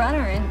and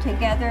runner, and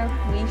together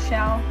we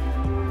shall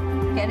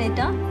get it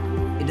done.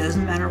 It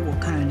doesn't matter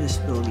what kind of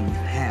disability you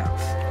have.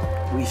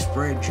 We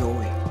spread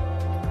joy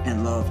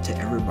and love to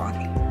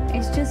everybody.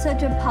 It's just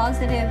such a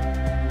positive,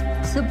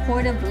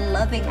 supportive,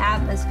 loving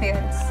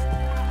atmosphere.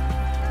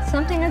 It's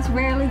something that's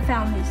rarely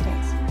found these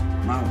days.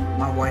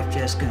 My wife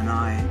Jessica and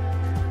I,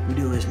 we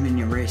do as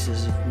many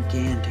races as we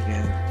can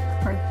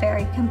together. We're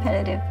very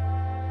competitive.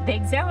 The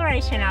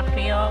exhilaration I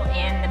feel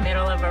in the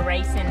middle of a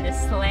race in the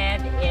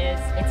sled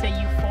it's a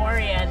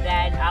euphoria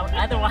that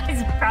I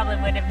otherwise probably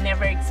would have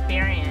never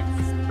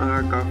experienced.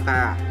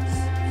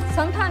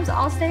 Sometimes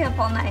I'll stay up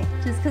all night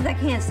just because I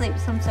can't sleep,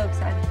 so I'm so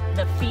excited.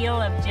 The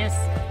feel of just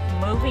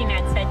moving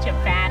at such a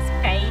fast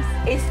pace.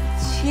 It's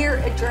sheer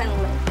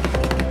adrenaline.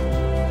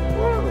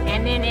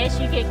 And then as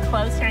you get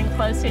closer and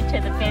closer to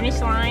the finish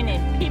line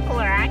and people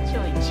are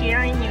actually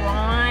cheering you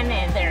on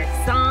and there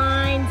are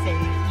signs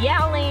and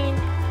yelling,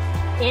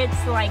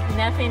 it's like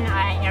nothing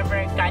I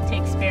ever got to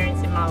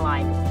experience in my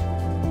life.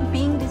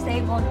 Being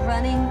disabled,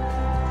 running,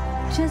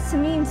 just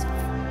means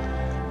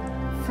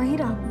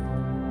freedom.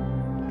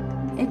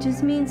 It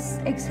just means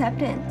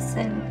acceptance,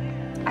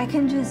 and I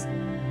can just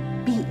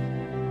be.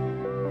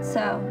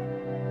 So,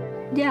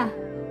 yeah,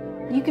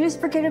 you can just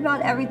forget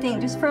about everything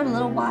just for a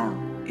little while.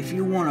 If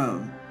you want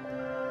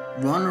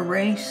to run a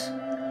race,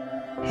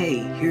 hey,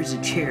 here's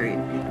a chariot.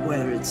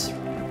 Whether it's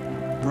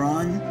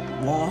run,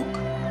 walk,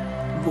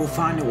 we'll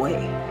find a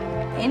way.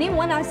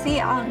 Anyone I see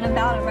out and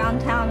about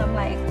around town, I'm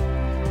like,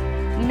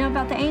 you know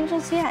about the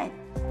Angels yet?